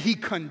and he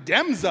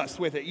condemns us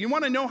with it. You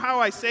want to know how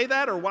I say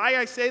that or why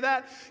I say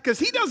that? Because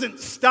he doesn't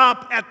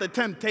stop at the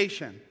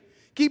temptation.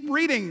 Keep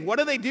reading. What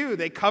do?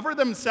 They cover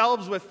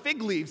themselves with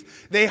fig leaves.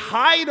 They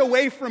hide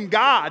away from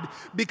God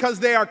because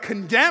they are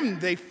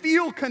condemned. They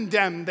feel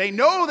condemned. They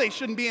know they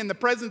shouldn't be in the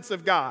presence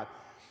of God.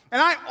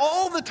 And I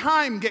all the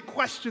time get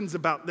questions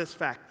about this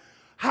fact.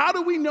 How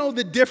do we know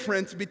the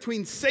difference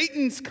between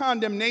Satan's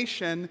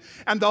condemnation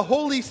and the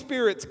Holy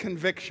Spirit's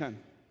conviction?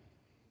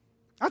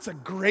 That's a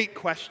great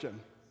question.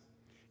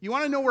 You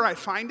want to know where I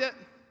find it?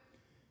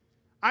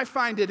 I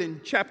find it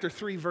in chapter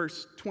 3,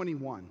 verse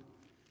 21.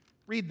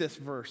 Read this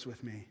verse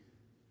with me.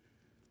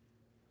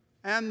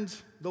 And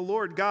the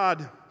Lord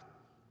God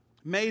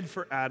made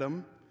for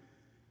Adam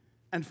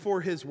and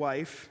for his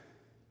wife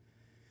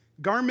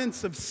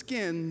garments of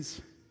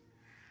skins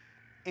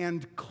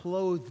and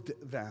clothed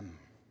them.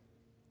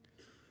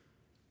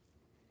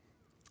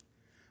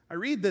 I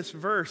read this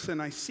verse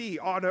and I see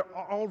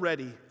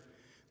already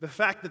the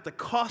fact that the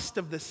cost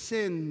of the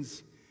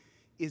sins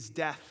is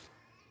death.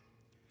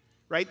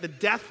 Right? The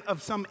death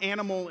of some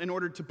animal in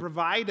order to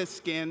provide a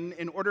skin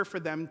in order for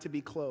them to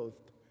be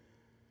clothed.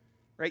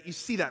 Right? You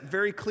see that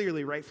very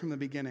clearly right from the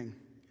beginning.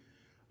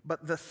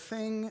 But the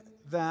thing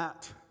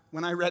that,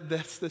 when I read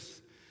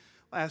this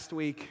last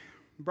week,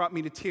 brought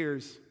me to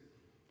tears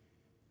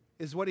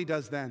is what he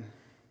does then.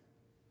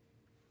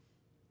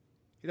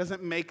 He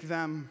doesn't make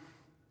them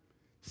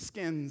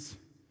skins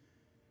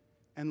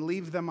and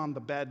leave them on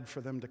the bed for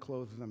them to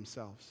clothe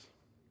themselves.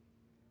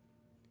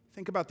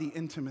 Think about the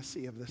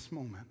intimacy of this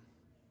moment.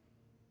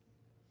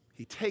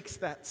 He takes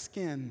that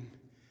skin,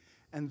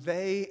 and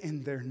they,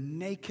 in their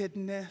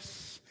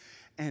nakedness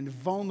and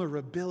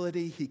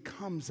vulnerability, he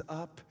comes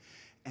up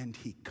and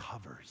he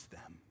covers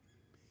them.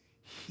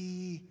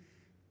 He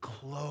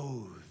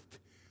clothed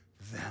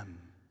them.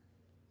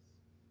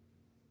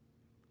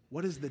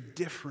 What is the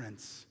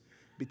difference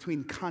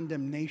between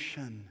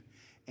condemnation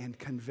and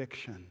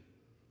conviction?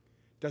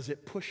 Does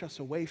it push us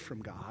away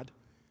from God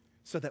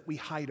so that we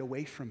hide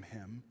away from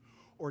him?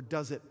 Or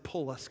does it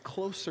pull us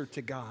closer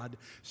to God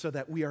so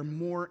that we are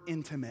more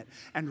intimate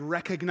and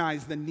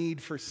recognize the need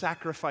for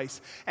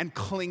sacrifice and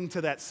cling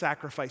to that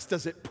sacrifice?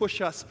 Does it push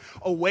us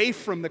away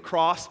from the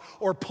cross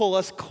or pull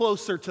us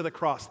closer to the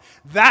cross?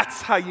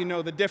 That's how you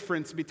know the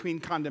difference between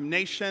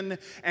condemnation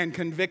and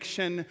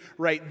conviction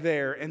right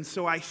there. And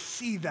so I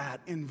see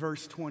that in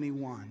verse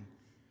 21.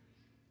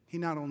 He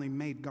not only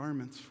made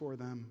garments for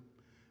them,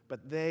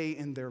 but they,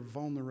 in their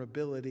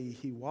vulnerability,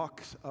 he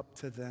walks up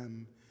to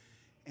them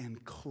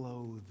and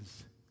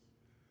clothes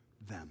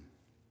them.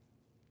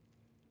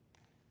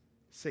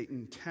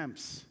 Satan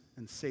tempts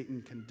and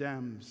Satan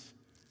condemns,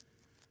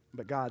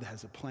 but God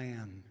has a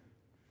plan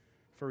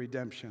for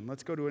redemption.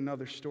 Let's go to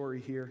another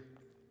story here.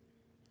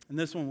 And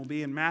this one will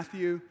be in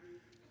Matthew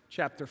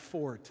chapter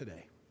 4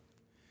 today.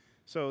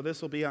 So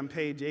this will be on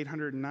page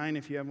 809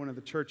 if you have one of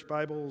the church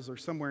Bibles or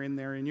somewhere in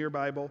there in your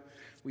Bible.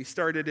 We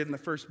started in the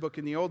first book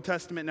in the Old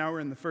Testament. Now we're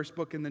in the first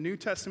book in the New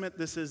Testament.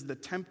 This is the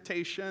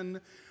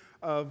temptation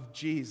of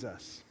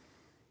Jesus.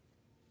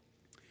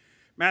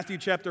 Matthew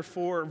chapter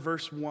 4,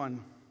 verse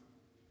 1.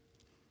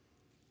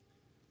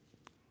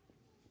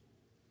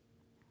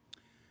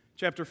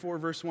 Chapter 4,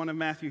 verse 1 of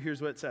Matthew,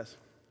 here's what it says.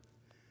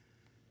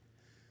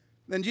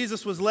 Then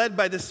Jesus was led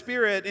by the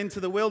Spirit into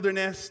the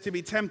wilderness to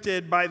be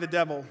tempted by the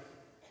devil.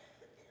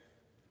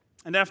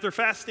 And after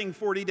fasting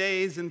 40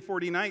 days and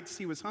 40 nights,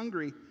 he was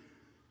hungry.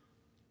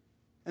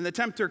 And the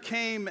tempter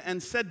came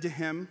and said to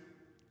him,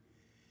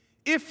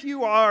 "If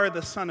you are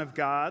the Son of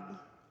God,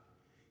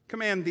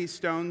 command these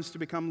stones to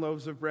become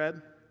loaves of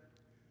bread."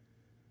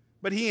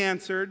 But he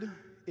answered,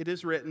 "It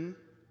is written,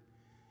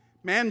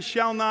 man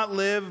shall not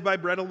live by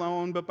bread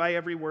alone, but by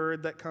every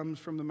word that comes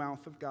from the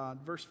mouth of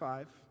God." Verse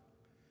 5.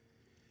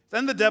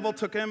 Then the devil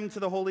took him to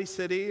the holy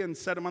city and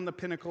set him on the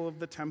pinnacle of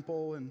the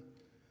temple and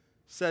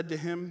said to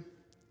him,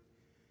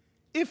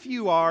 "If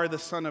you are the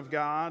Son of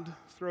God,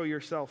 throw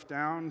yourself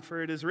down,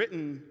 for it is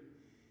written,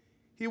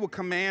 he will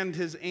command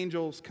his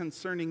angels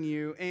concerning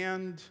you,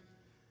 and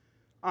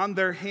on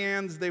their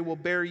hands they will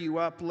bear you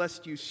up,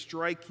 lest you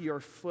strike your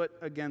foot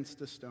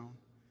against a stone."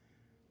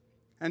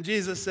 And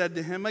Jesus said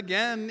to him,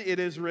 "Again it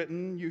is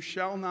written, you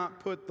shall not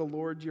put the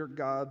Lord your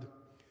God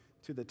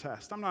to the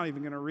test." I'm not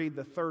even going to read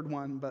the third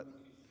one, but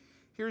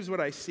here's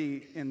what I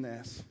see in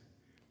this.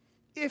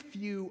 If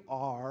you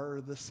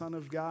are the Son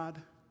of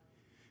God,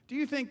 do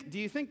you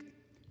think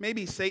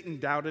maybe Satan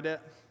doubted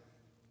it?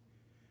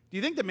 Do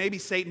you think that maybe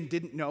Satan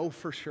didn't know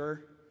for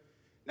sure?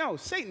 No,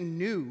 Satan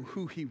knew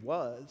who he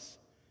was.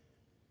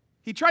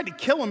 He tried to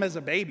kill him as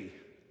a baby,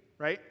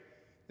 right?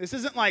 This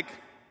isn't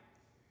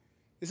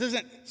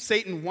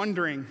Satan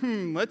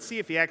wondering, let's see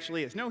if he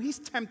actually is. No, he's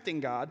tempting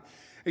God.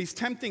 He's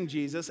tempting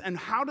Jesus. And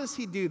how does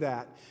he do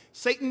that?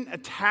 Satan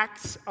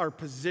attacks our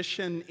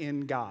position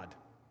in God.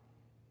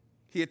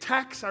 He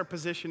attacks our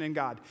position in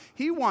God.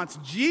 He wants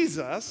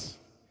Jesus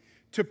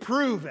to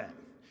prove it.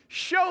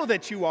 Show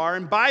that you are,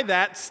 and by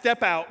that,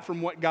 step out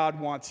from what God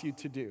wants you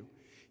to do.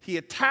 He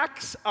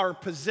attacks our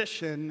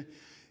position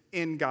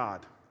in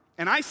God.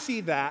 And I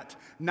see that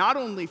not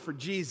only for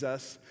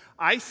Jesus,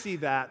 I see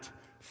that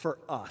for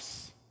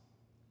us.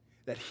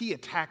 That he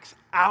attacks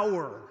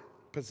our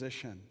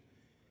position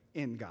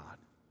in God.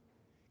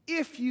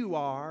 If you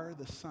are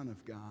the Son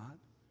of God,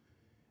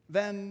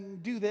 then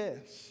do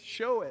this.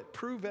 Show it.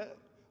 Prove it.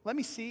 Let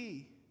me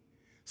see.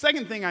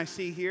 Second thing I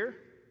see here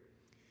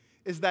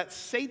is that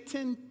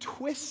Satan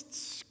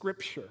twists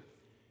Scripture.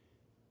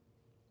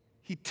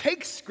 He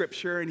takes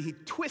Scripture and he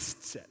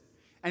twists it.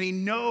 And he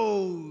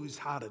knows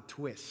how to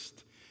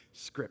twist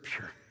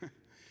Scripture.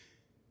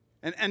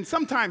 And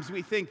sometimes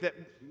we think that,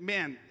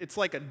 man, it's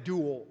like a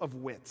duel of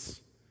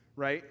wits,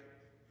 right?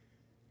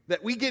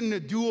 That we get in a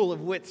duel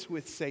of wits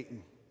with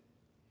Satan.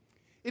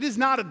 It is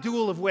not a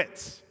duel of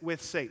wits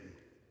with Satan.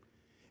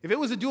 If it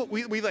was a duel,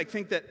 we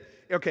think that,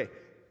 okay,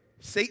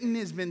 Satan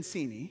is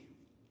Vincini,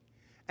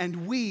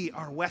 and we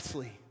are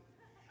Wesley.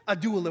 A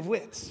duel of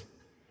wits.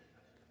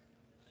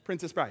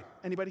 Princess Bride.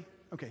 Anybody?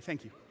 Okay,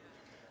 thank you.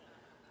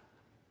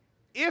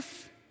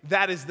 If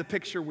that is the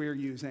picture we're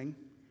using,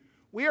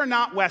 we are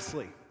not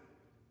Wesley.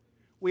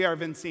 We are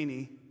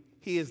Vincini.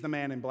 He is the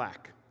man in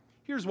black.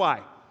 Here's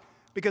why.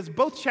 Because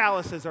both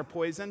chalices are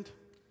poisoned.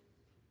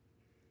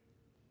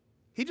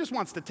 He just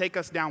wants to take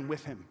us down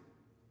with him.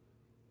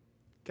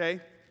 Okay?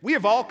 We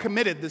have all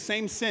committed the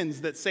same sins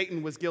that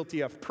Satan was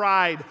guilty of.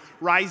 Pride,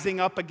 rising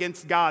up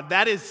against God.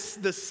 That is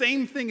the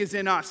same thing is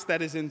in us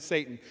that is in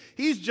Satan.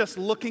 He's just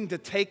looking to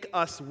take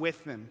us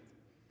with him.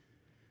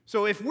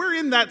 So if we're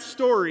in that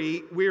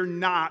story, we're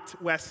not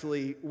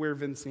Wesley, we're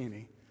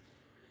Vincini.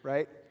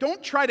 Right?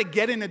 Don't try to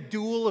get in a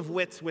duel of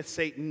wits with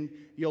Satan.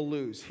 You'll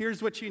lose.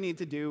 Here's what you need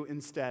to do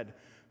instead.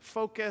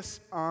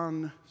 Focus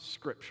on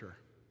Scripture.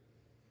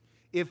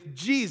 If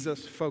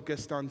Jesus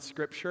focused on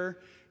Scripture,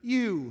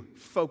 you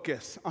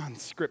focus on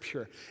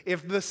Scripture.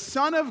 If the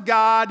Son of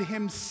God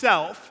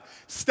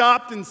himself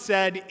stopped and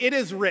said, "It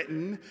is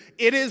written,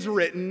 it is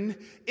written,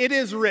 it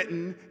is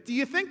written," do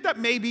you think that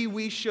maybe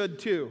we should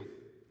too?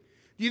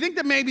 Do you think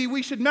that maybe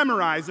we should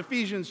memorize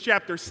Ephesians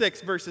chapter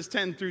 6, verses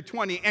 10 through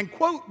 20 and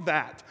quote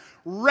that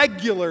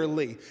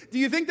regularly? Do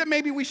you think that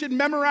maybe we should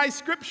memorize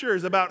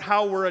scriptures about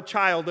how we're a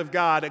child of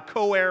God, a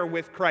co-heir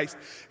with Christ,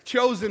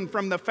 chosen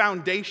from the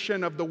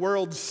foundation of the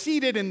world,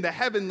 seated in the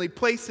heavenly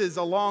places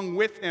along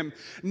with him?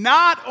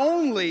 Not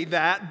only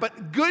that,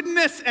 but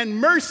goodness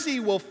and mercy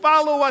will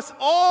follow us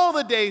all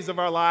the days of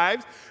our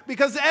lives,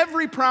 because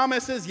every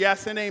promise is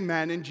yes and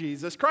amen in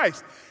Jesus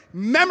Christ.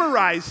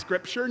 Memorize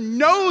Scripture,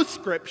 know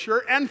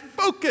Scripture, and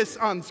focus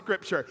on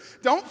Scripture.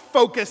 Don't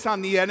focus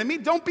on the enemy.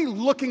 Don't be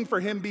looking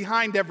for him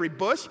behind every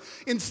bush.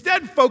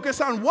 Instead,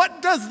 focus on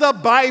what does the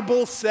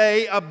Bible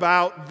say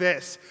about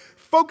this.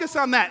 Focus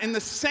on that. In the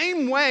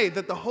same way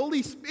that the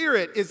Holy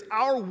Spirit is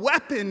our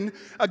weapon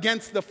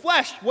against the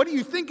flesh, what do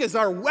you think is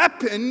our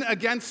weapon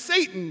against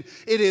Satan?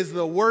 It is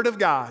the Word of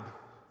God.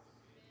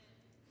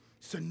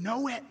 So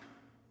know it.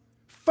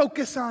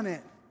 Focus on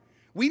it.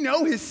 We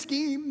know his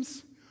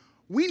schemes.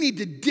 We need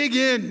to dig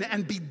in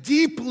and be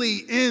deeply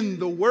in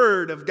the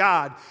Word of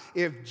God.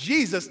 If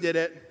Jesus did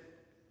it,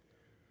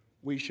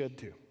 we should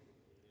too.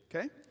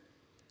 Okay?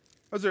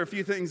 Those are a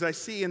few things I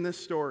see in this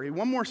story.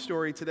 One more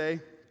story today.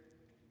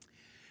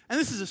 And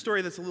this is a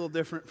story that's a little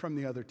different from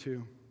the other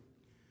two.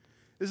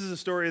 This is a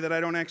story that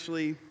I don't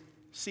actually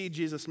see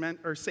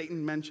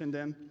Satan mentioned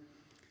in.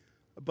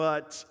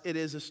 But it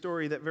is a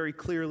story that very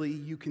clearly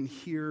you can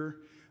hear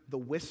the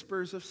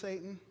whispers of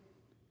Satan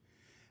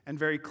and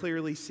very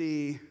clearly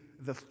see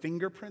the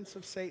fingerprints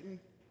of Satan.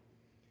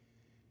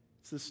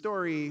 It's the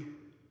story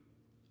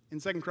in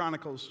 2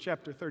 Chronicles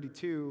chapter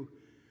 32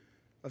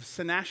 of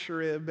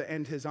Sennacherib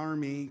and his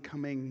army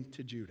coming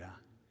to Judah.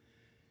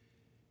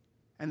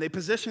 And they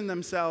position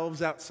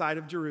themselves outside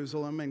of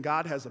Jerusalem, and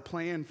God has a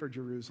plan for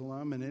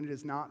Jerusalem, and it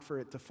is not for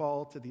it to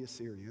fall to the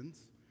Assyrians.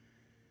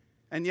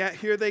 And yet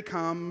here they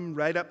come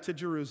right up to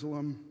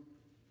Jerusalem,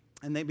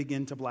 and they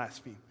begin to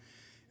blaspheme.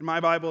 In my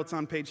Bible, it's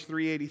on page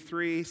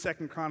 383,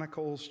 2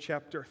 Chronicles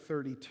chapter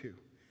 32.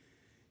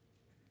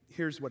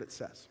 Here's what it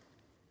says.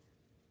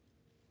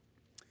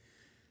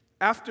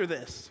 After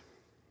this,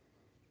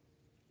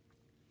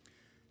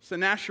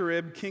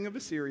 Sennacherib, king of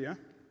Assyria,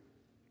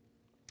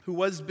 who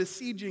was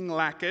besieging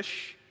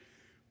Lachish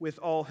with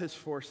all his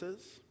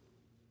forces,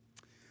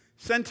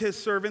 sent his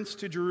servants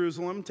to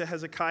Jerusalem to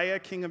Hezekiah,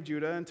 king of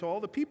Judah, and to all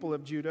the people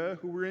of Judah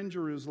who were in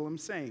Jerusalem,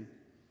 saying,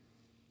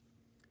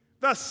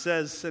 "Thus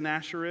says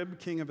Sennacherib,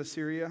 king of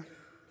Assyria,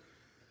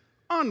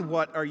 on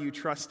what are you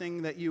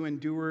trusting that you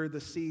endure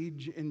the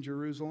siege in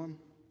Jerusalem?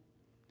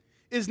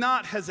 Is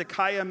not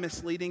Hezekiah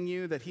misleading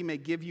you that he may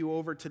give you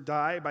over to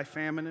die by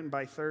famine and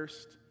by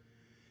thirst,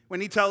 when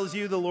he tells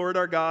you the Lord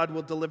our God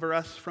will deliver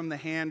us from the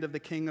hand of the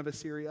king of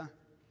Assyria?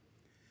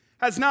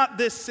 Has not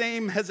this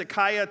same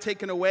Hezekiah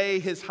taken away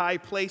his high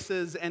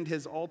places and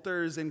his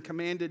altars and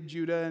commanded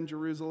Judah and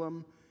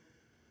Jerusalem?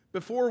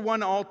 Before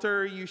one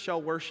altar you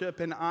shall worship,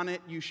 and on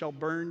it you shall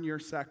burn your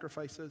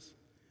sacrifices.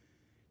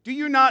 Do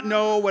you not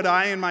know what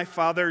I and my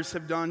fathers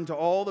have done to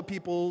all the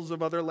peoples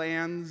of other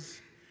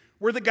lands?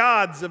 Were the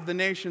gods of the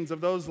nations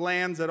of those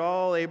lands at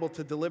all able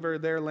to deliver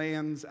their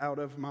lands out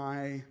of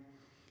my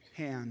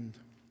hand?"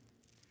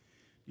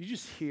 You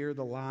just hear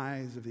the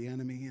lies of the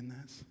enemy in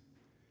this.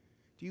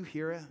 Do you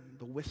hear it?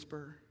 The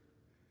whisper?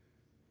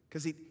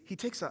 Because he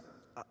takes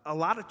a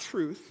lot of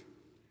truth,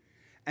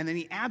 and then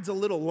he adds a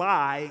little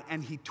lie,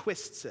 and he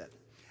twists it.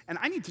 And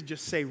I need to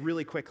just say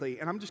really quickly,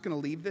 and I'm just going to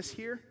leave this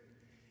here,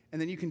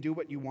 and then you can do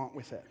what you want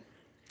with it.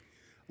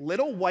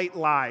 Little white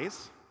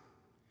lies,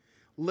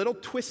 little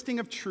twisting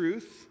of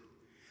truth,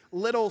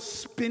 little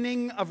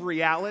spinning of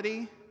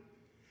reality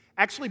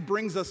actually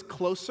brings us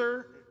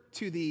closer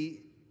to the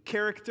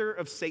character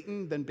of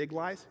Satan than big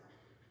lies?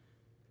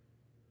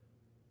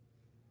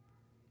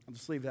 I'll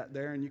just leave that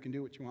there and you can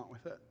do what you want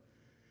with it.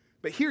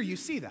 But here you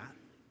see that.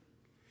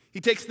 He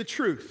takes the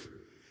truth.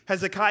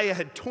 Hezekiah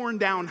had torn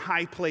down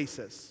high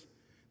places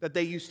that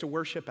they used to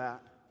worship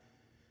at.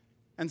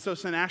 And so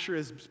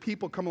Sennacherib's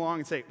people come along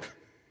and say,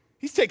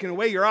 he's taking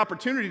away your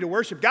opportunity to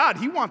worship God.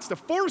 He wants to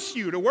force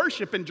you to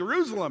worship in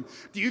Jerusalem.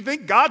 Do you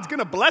think God's going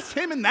to bless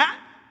him in that?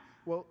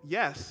 Well,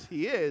 yes,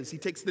 he is. He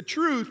takes the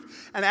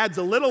truth and adds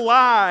a little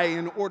lie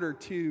in order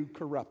to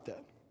corrupt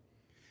it.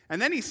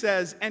 And then he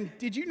says, and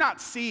did you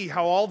not see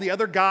how all the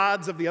other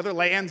gods of the other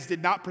lands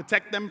did not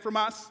protect them from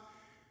us?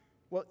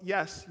 Well,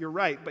 yes, you're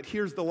right, but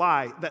here's the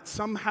lie, that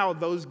somehow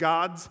those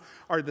gods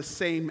are the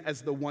same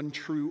as the one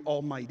true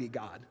almighty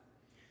God.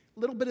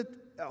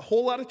 A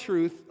whole lot of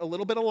truth, a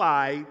little bit of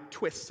lie,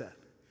 twists it.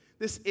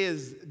 This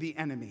is the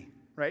enemy,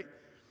 right?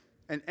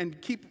 And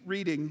keep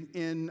reading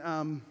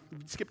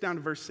skip down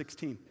to verse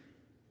 16.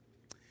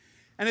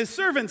 And his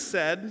servants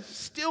said,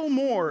 still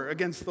more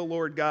against the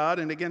Lord God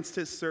and against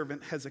his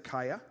servant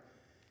Hezekiah.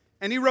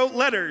 And he wrote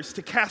letters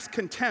to cast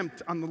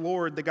contempt on the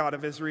Lord, the God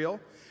of Israel,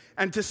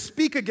 and to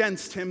speak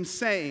against him,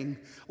 saying,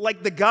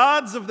 like the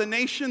gods of the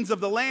nations of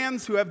the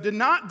lands who have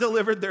not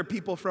delivered their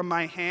people from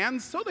my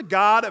hand, so the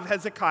God of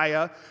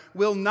Hezekiah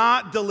will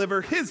not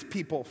deliver his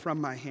people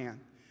from my hand.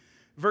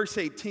 Verse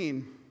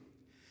 18,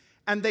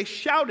 and they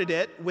shouted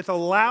it with a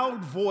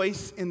loud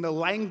voice in the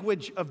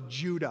language of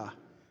Judah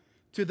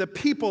to the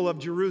people of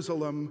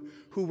Jerusalem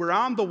who were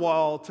on the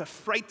wall to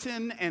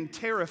frighten and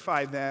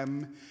terrify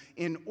them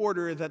in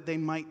order that they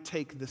might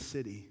take the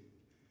city.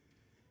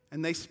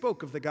 And they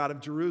spoke of the God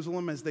of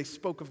Jerusalem as they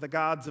spoke of the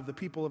gods of the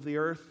people of the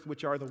earth,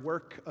 which are the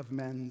work of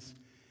men's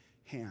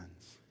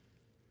hands.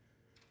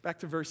 Back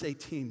to verse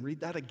 18.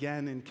 Read that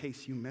again in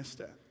case you missed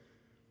it.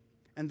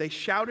 And they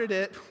shouted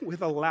it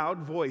with a loud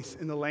voice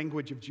in the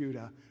language of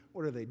Judah.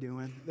 What are they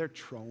doing? They're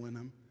trolling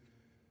them.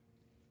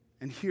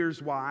 And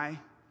here's why.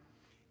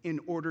 In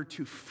order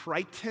to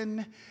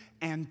frighten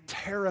and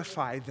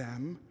terrify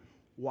them.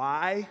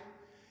 Why?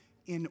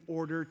 In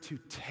order to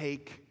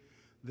take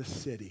the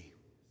city.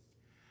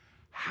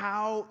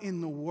 How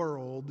in the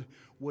world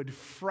would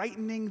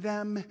frightening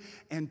them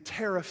and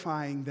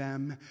terrifying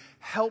them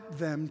help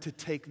them to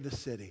take the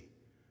city?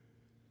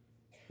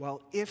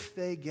 Well, if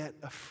they get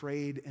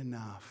afraid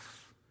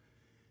enough,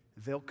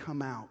 they'll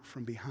come out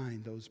from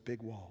behind those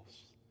big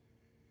walls.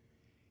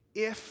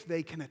 If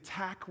they can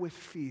attack with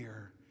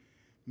fear,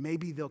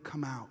 maybe they'll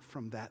come out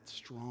from that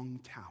strong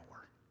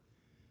tower.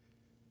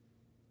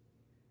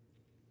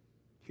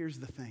 Here's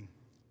the thing.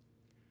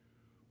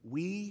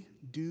 We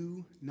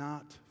do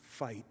not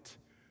fight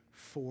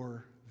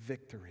for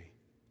victory.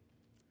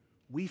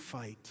 We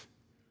fight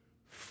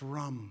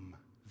from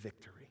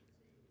victory.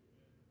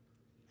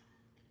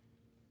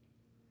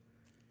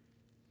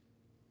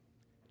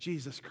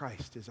 Jesus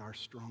Christ is our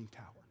strong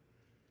tower.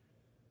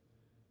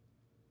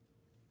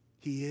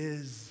 He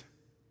is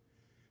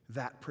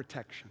that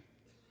protection.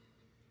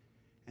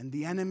 And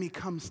the enemy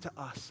comes to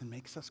us and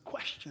makes us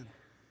question,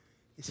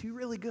 is he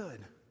really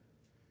good?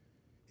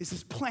 Is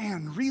his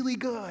plan really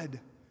good?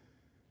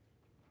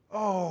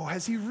 Oh,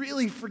 has he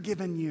really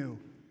forgiven you?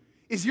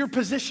 Is your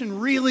position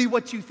really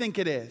what you think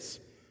it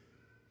is?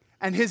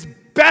 And his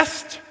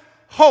best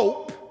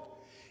hope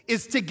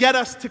is to get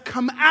us to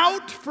come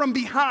out from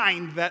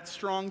behind that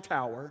strong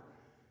tower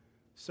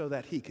so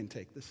that he can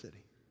take the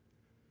city.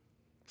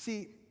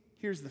 See,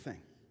 here's the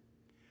thing.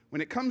 When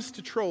it comes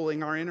to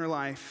trolling our inner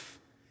life,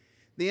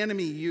 the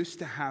enemy used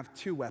to have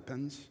two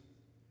weapons,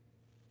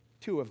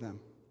 two of them.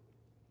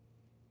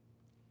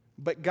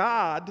 But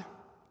God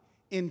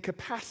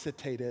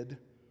incapacitated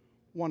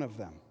one of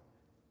them.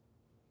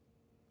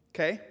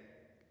 Okay?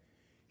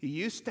 He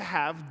used to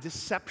have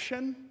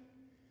deception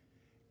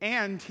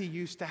and he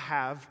used to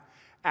have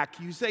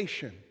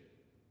accusation.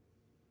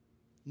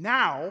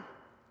 Now,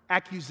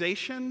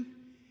 accusation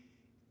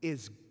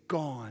is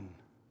gone.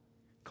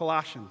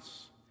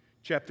 Colossians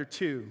chapter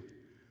 2,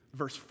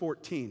 verse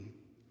 14.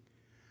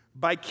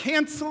 By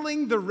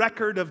canceling the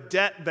record of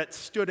debt that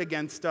stood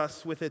against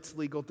us with its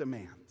legal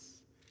demands.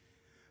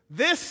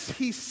 This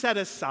he set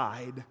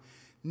aside,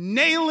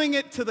 nailing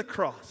it to the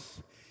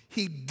cross.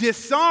 He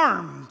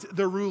disarmed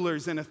the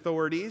rulers and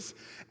authorities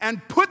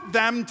and put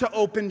them to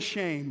open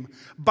shame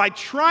by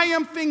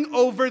triumphing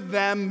over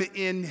them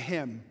in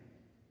him.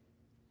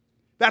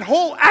 That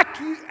whole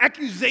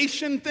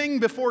accusation thing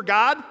before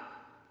God,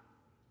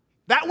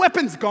 that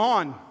weapon's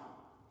gone.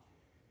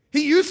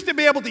 He used to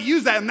be able to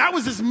use that, and that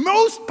was his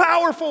most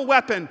powerful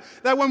weapon.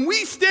 That when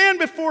we stand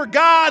before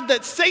God,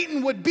 that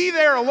Satan would be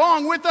there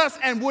along with us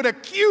and would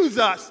accuse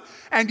us,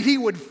 and he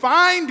would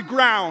find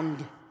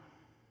ground.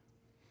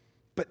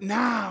 But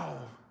now,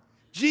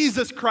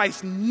 Jesus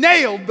Christ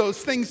nailed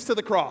those things to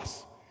the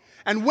cross.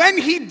 And when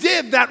he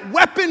did, that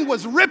weapon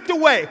was ripped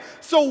away.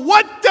 So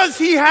what does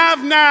he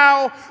have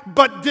now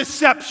but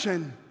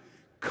deception?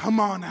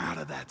 Come on out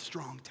of that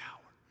strong tower.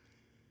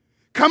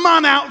 Come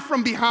on out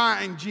from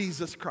behind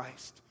Jesus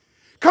Christ.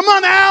 Come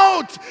on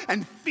out,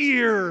 and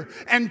fear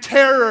and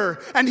terror,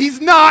 and he's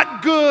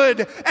not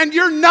good, and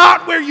you're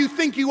not where you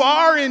think you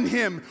are in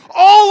him.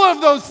 All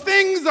of those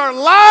things are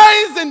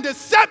lies and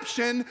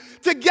deception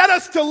to get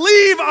us to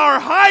leave our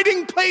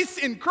hiding place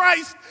in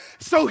Christ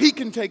so he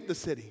can take the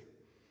city.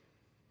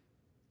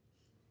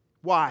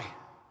 Why?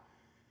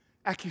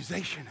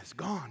 Accusation is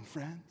gone,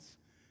 friends.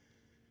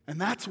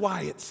 And that's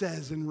why it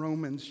says in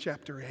Romans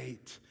chapter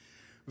 8,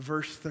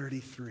 verse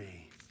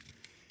 33.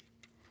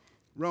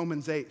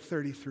 Romans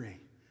 8:33.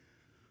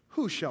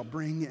 Who shall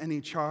bring any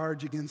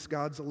charge against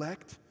God's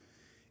elect?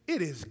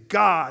 It is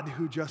God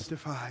who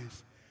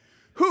justifies.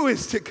 Who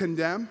is to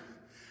condemn?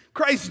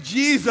 Christ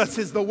Jesus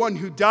is the one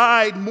who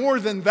died, more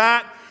than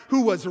that,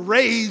 who was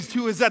raised,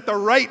 who is at the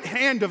right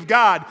hand of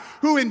God,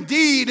 who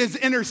indeed is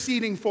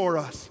interceding for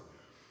us.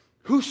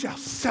 Who shall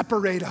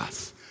separate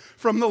us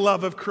from the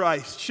love of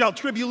Christ? Shall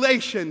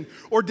tribulation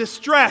or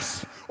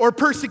distress or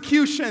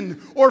persecution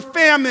or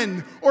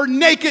famine or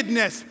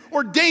nakedness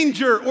or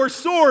danger or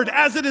sword?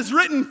 As it is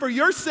written, for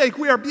your sake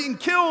we are being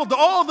killed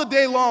all the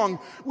day long.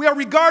 We are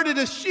regarded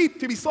as sheep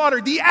to be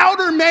slaughtered. The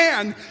outer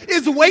man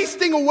is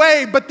wasting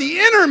away, but the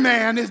inner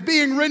man is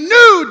being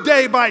renewed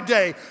day by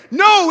day.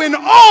 No, in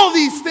all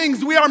these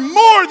things we are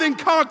more than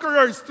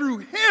conquerors through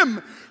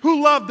him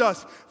who loved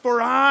us. For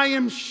I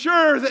am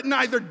sure that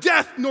neither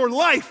death nor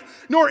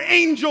life, nor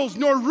angels,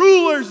 nor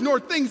rulers, nor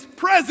things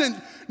present,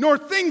 nor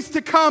things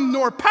to come,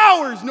 nor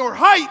powers, nor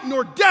height,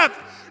 nor depth,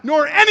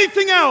 nor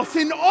anything else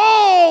in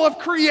all of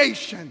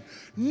creation,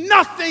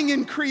 nothing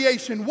in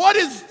creation. What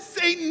is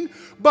Satan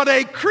but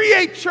a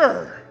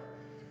creature?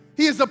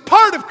 He is a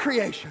part of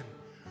creation.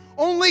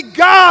 Only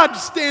God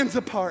stands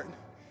apart.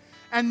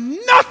 And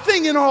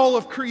nothing in all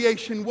of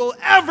creation will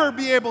ever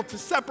be able to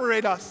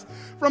separate us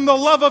from the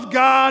love of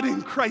God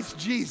in Christ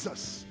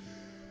Jesus,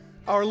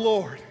 our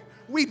Lord.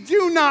 We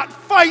do not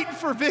fight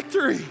for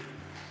victory.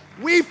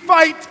 We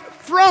fight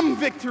from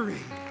victory.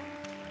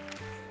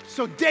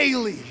 So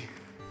daily,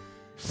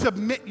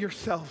 submit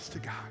yourselves to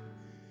God.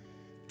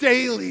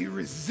 Daily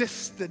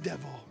resist the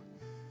devil.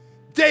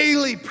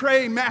 Daily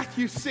pray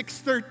Matthew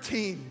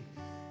 6:13.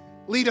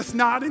 Lead us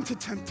not into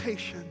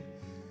temptation,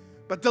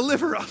 but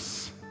deliver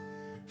us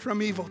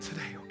from evil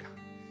today, oh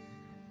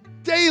God.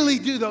 Daily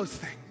do those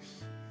things.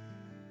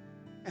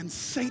 And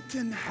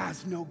Satan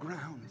has no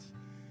grounds.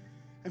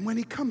 And when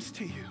he comes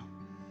to you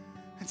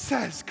and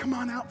says, come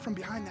on out from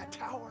behind that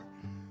tower.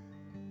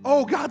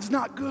 Oh, God's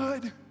not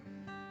good.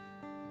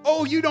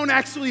 Oh, you don't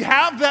actually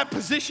have that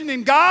position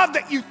in God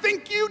that you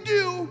think you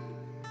do.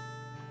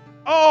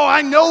 Oh,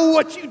 I know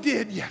what you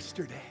did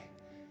yesterday.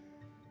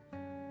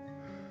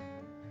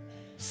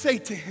 Say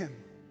to him,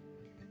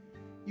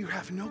 you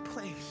have no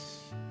place.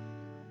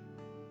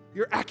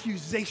 Your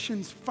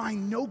accusations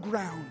find no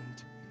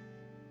ground.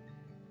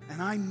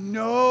 And I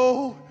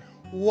know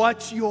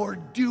what you're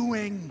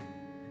doing.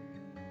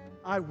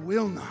 I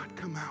will not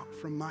come out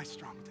from my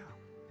strong tower.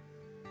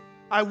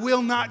 I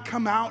will not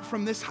come out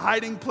from this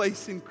hiding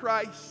place in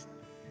Christ.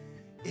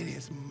 It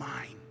is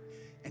mine,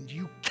 and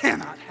you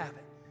cannot have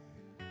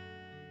it.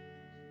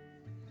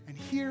 And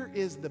here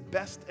is the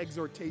best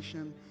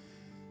exhortation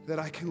that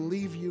I can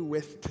leave you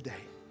with today.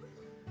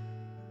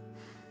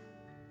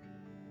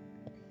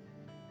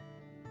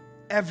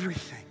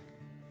 Everything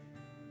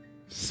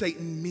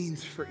Satan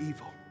means for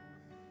evil,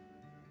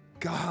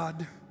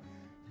 God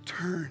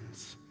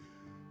turns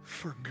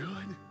for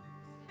good.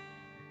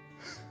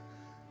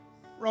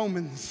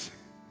 Romans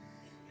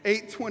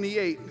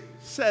 8:28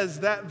 says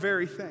that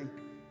very thing.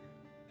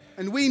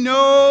 And we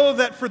know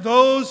that for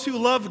those who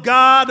love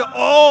God,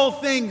 all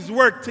things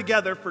work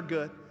together for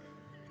good.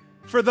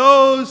 For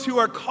those who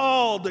are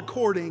called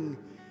according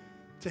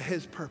to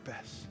his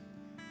purpose.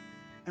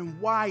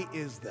 And why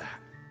is that?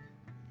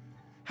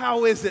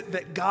 How is it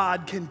that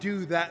God can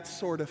do that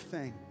sort of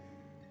thing?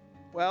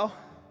 Well,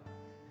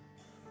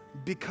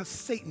 because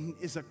Satan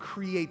is a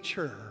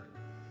creature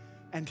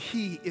and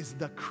he is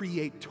the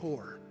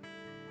creator.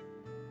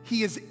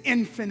 He is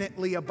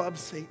infinitely above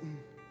Satan.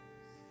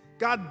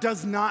 God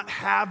does not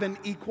have an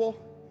equal.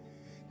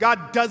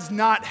 God does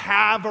not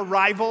have a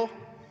rival.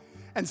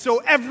 And so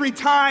every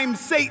time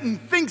Satan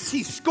thinks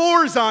he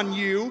scores on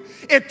you,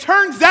 it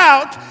turns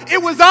out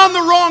it was on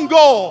the wrong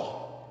goal.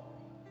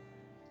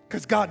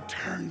 Because God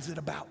turns it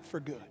about for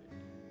good.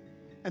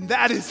 And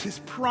that is his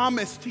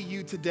promise to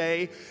you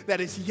today.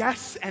 That is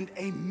yes and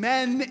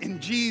amen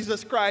in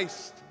Jesus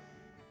Christ.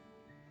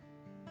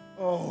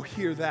 Oh,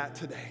 hear that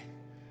today.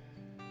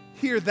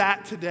 Hear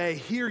that today.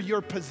 Hear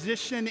your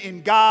position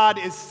in God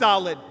is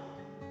solid.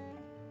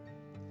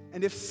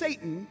 And if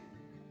Satan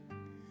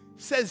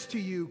says to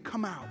you,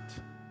 come out,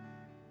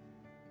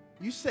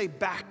 you say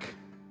back,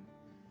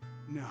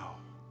 no,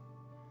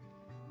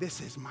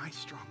 this is my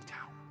strong tower.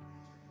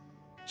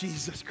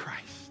 Jesus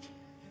Christ.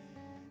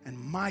 And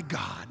my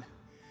God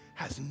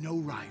has no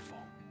rival.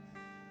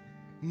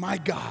 My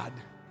God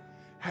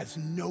has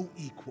no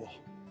equal.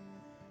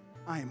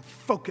 I am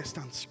focused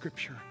on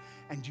Scripture,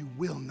 and you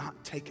will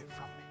not take it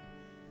from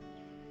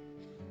me.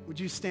 Would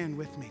you stand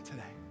with me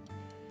today?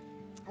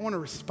 I I want to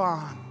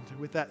respond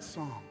with that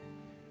song.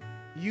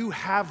 You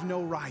have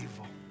no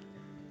rival.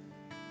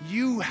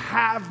 You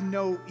have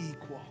no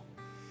equal.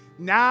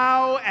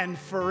 Now and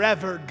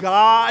forever,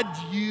 God,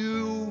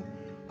 you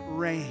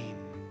reign.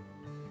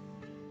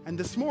 And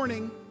this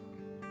morning,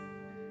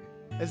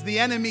 as the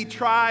enemy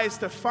tries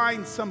to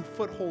find some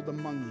foothold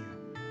among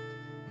you,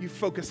 you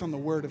focus on the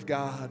Word of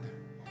God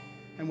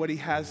and what He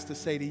has to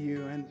say to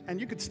you.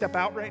 And you could step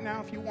out right now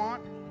if you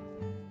want.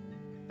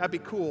 That'd be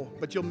cool,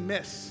 but you'll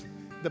miss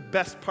the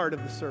best part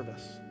of the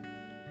service.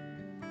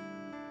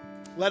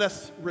 Let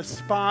us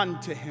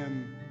respond to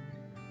Him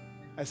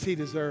as He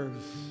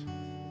deserves.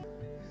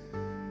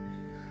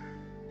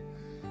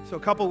 So a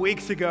couple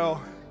weeks ago,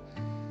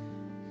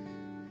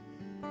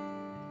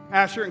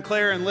 Asher and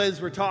Claire and Liz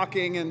were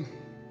talking, and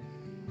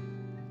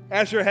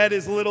Asher had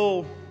his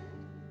little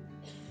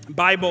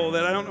Bible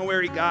that I don't know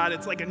where he got.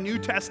 It's like a New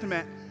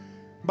Testament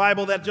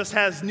Bible that just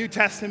has New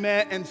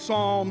Testament and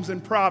Psalms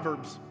and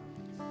Proverbs.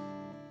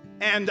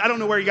 And I don't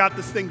know where he got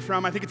this thing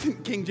from. I think it's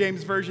in King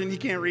James Version. He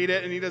can't read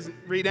it, and he doesn't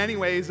read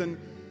anyways. And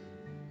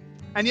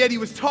yet he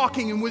was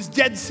talking and was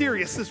dead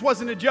serious. This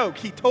wasn't a joke.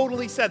 He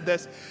totally said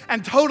this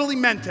and totally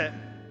meant it.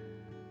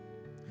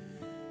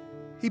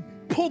 He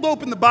pulled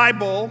open the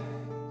Bible,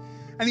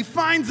 and he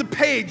finds a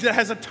page that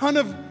has a ton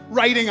of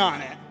writing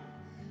on it.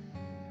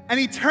 And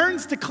he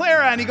turns to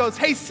Clara and he goes,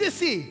 "Hey,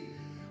 sissy,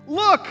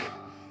 look,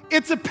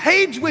 it's a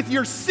page with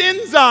your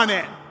sins on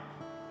it."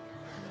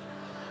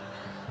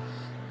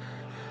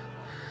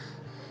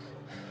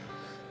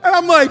 And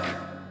I'm like,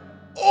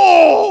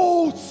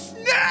 oh,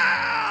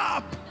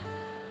 snap.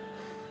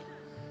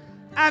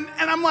 And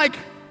I'm like,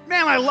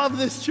 man, I love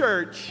this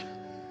church.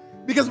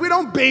 Because we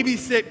don't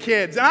babysit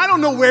kids. And I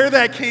don't know where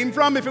that came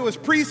from, if it was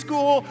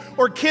preschool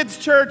or kids'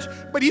 church,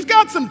 but he's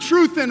got some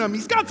truth in him.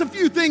 He's got a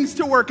few things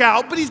to work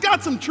out, but he's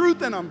got some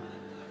truth in him.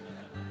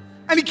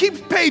 And he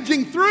keeps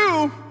paging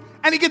through,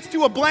 and he gets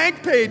to a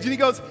blank page, and he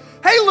goes,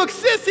 "Hey, look,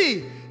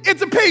 sissy,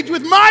 it's a page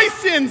with my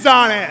sins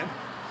on it."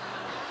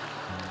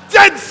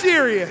 Dead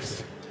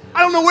serious.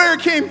 I don't know where it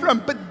came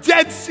from, but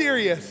dead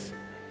serious.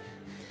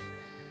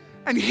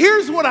 And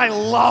here's what I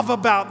love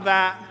about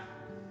that.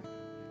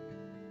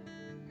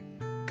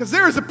 Because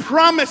there is a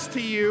promise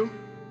to you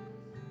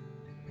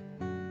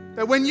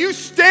that when you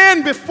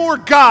stand before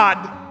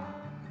God,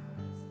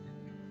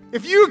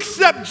 if you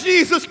accept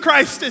Jesus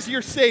Christ as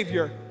your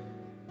Savior,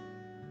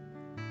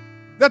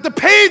 that the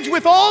page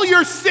with all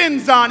your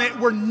sins on it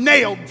were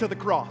nailed to the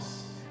cross.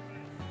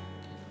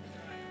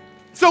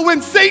 So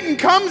when Satan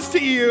comes to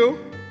you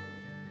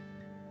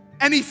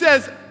and he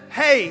says,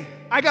 "Hey,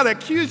 I got to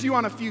accuse you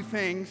on a few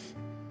things,"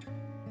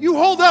 you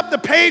hold up the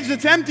page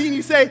that's empty and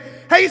you say,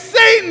 "Hey,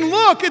 Satan,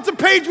 look, it's a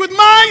page with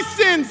my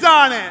sins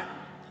on it."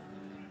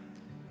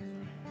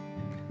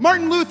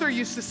 Martin Luther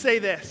used to say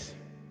this.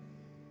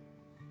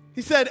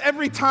 He said,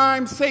 every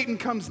time Satan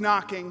comes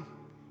knocking,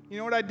 you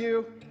know what I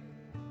do?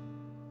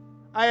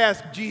 I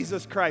ask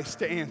Jesus Christ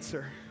to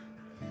answer.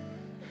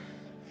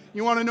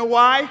 You want to know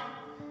why?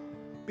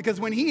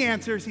 Because when he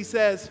answers, he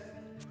says,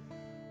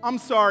 "I'm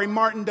sorry,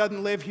 Martin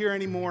doesn't live here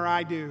anymore,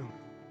 I do."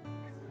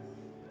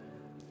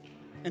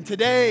 And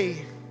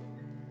today,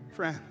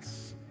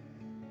 friends,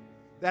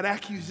 that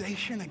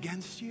accusation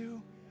against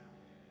you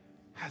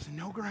has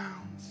no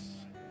grounds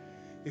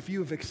if you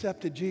have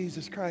accepted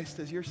Jesus Christ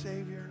as your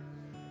Savior.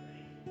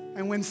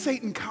 And when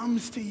Satan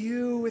comes to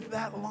you with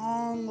that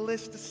long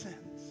list of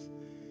sins,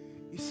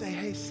 you say,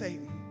 "Hey,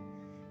 Satan,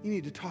 you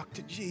need to talk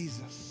to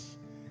Jesus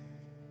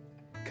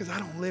because I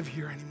don't live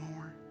here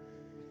anymore.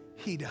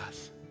 He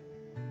does."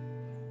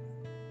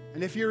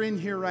 And if you're in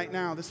here right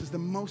now, this is the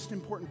most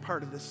important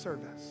part of this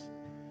service.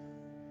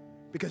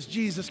 Because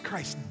Jesus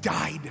Christ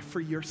died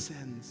for your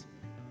sins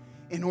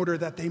in order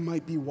that they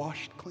might be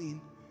washed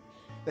clean,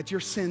 that your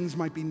sins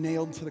might be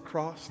nailed to the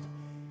cross.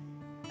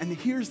 And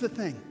here's the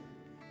thing.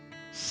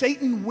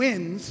 Satan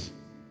wins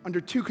under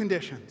two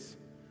conditions.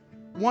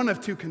 One of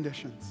two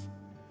conditions.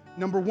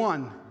 Number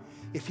one,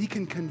 if he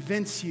can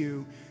convince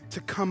you to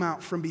come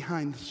out from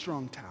behind the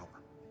strong tower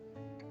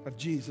of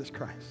Jesus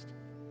Christ.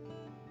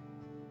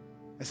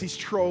 As he's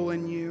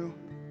trolling you,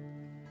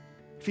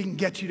 if he can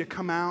get you to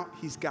come out,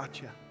 he's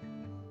got you.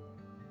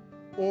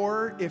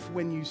 Or if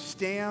when you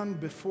stand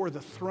before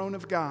the throne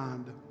of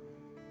God,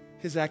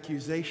 his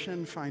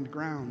accusation find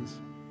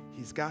grounds,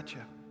 he's got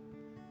you.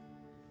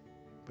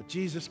 But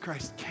Jesus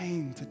Christ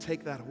came to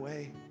take that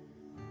away.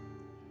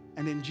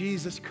 And in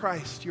Jesus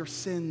Christ, your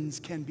sins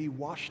can be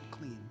washed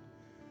clean.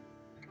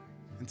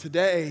 And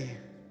today,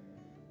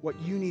 what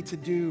you need to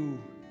do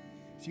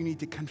is you need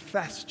to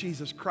confess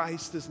Jesus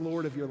Christ as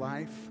Lord of your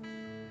life.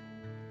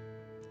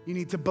 You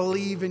need to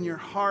believe in your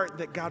heart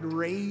that God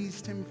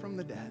raised him from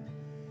the dead,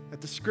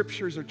 that the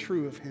scriptures are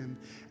true of him.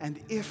 And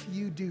if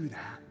you do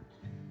that,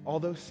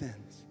 all those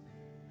sins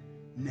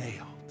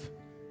nailed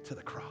to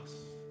the cross.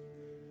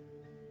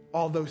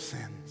 All those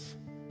sins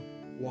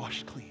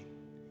washed clean.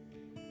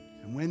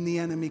 And when the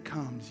enemy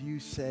comes, you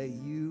say,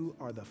 "You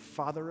are the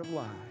father of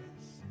lies,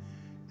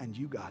 and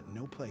you got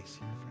no place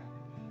here, friend.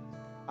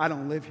 I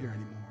don't live here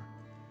anymore.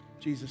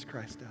 Jesus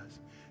Christ does.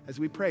 As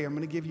we pray, I'm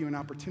going to give you an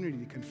opportunity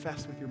to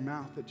confess with your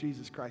mouth that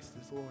Jesus Christ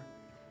is Lord.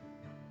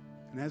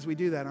 And as we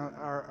do that,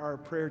 our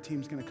prayer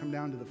team's going to come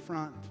down to the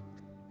front.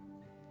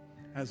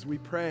 As we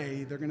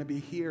pray, they're going to be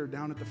here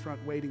down at the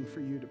front waiting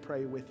for you to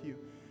pray with you.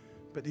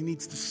 But it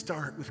needs to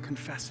start with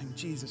confessing,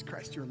 Jesus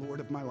Christ, you're Lord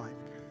of my life.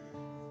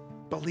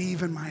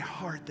 Believe in my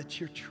heart that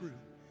you're true.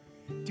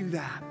 Do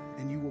that,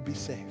 and you will be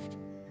saved.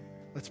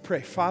 Let's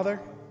pray.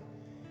 Father,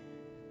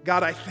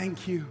 God, I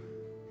thank you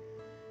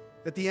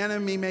that the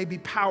enemy may be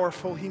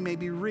powerful, he may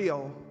be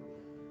real,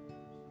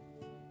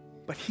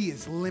 but he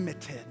is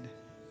limited.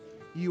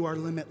 You are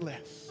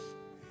limitless.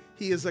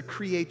 He is a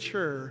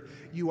creator.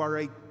 You are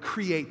a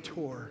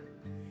creator.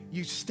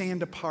 You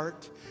stand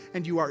apart,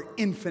 and you are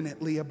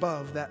infinitely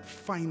above that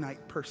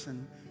finite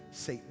person,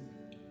 Satan.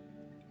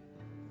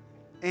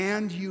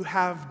 And you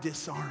have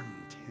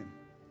disarmed him.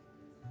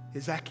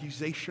 His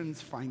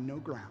accusations find no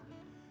ground.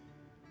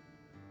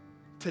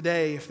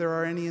 Today, if there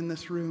are any in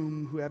this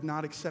room who have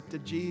not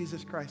accepted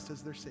Jesus Christ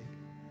as their Savior,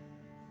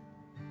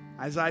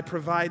 as I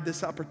provide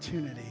this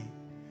opportunity,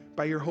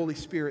 by your Holy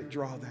Spirit,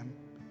 draw them.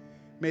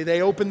 May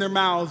they open their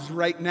mouths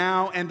right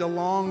now and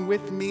along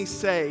with me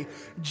say,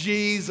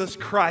 Jesus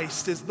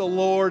Christ is the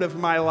Lord of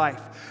my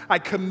life. I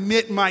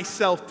commit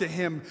myself to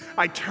him.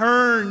 I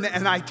turn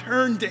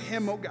to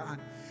him, oh God.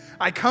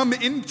 I come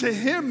into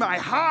him. I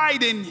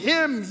hide in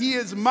him. He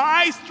is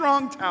my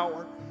strong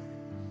tower.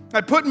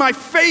 I put my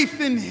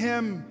faith in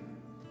him.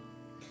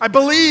 I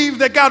believe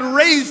that God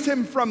raised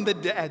him from the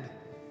dead.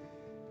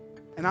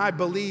 And I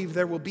believe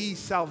there will be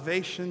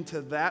salvation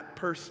to that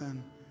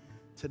person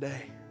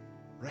today,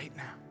 right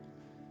now.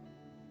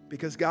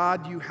 Because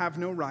God, you have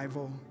no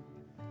rival.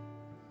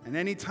 And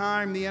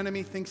anytime the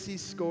enemy thinks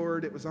he's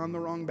scored, it was on the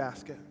wrong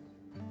basket.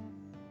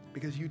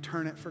 Because you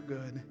turn it for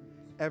good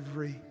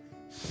every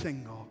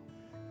single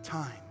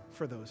time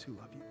for those who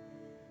love you.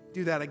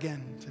 Do that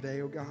again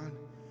today, oh God.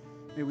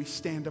 May we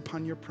stand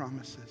upon your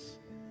promises.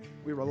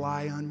 We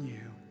rely on you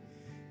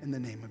in the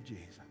name of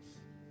Jesus.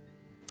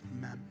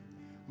 Amen.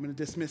 I'm going to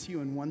dismiss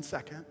you in 1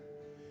 second.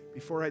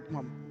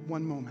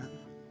 One moment.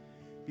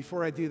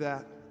 Before I do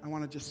that, I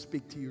want to just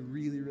speak to you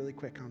really, really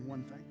quick on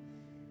one thing.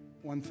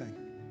 One thing.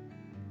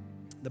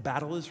 The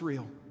battle is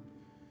real.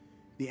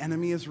 The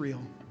enemy is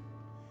real.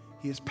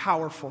 He is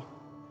powerful.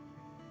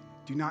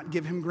 Do not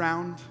give him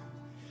ground.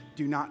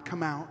 Do not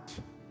come out.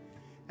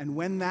 And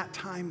when that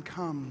time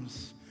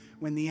comes,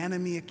 when the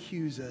enemy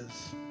accuses,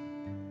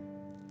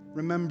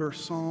 remember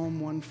Psalm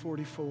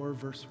 144,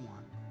 verse 1.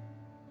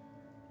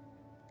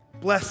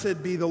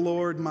 Blessed be the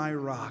Lord my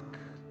rock,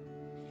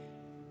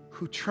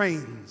 who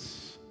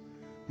trains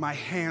my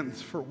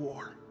hands for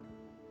war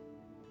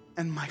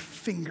and my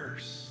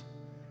fingers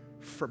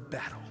for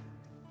battle.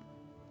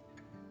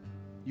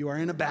 You are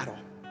in a battle.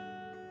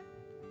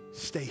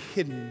 Stay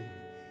hidden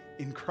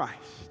in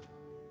Christ.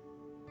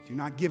 Do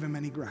not give him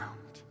any ground.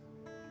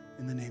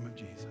 In the name of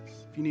Jesus.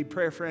 If you need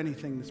prayer for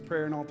anything, this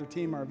prayer and altar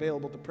team are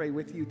available to pray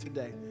with you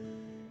today.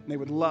 And they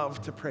would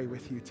love to pray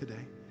with you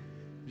today.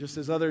 Just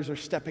as others are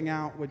stepping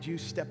out, would you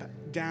step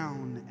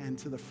down and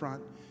to the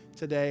front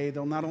today?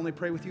 They'll not only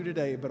pray with you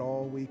today, but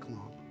all week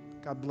long.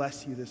 God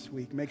bless you this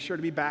week. Make sure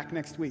to be back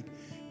next week.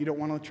 You don't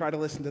want to try to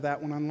listen to that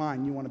one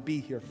online. You want to be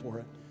here for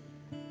it.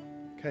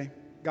 Okay?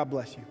 God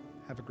bless you.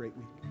 Have a great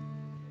week.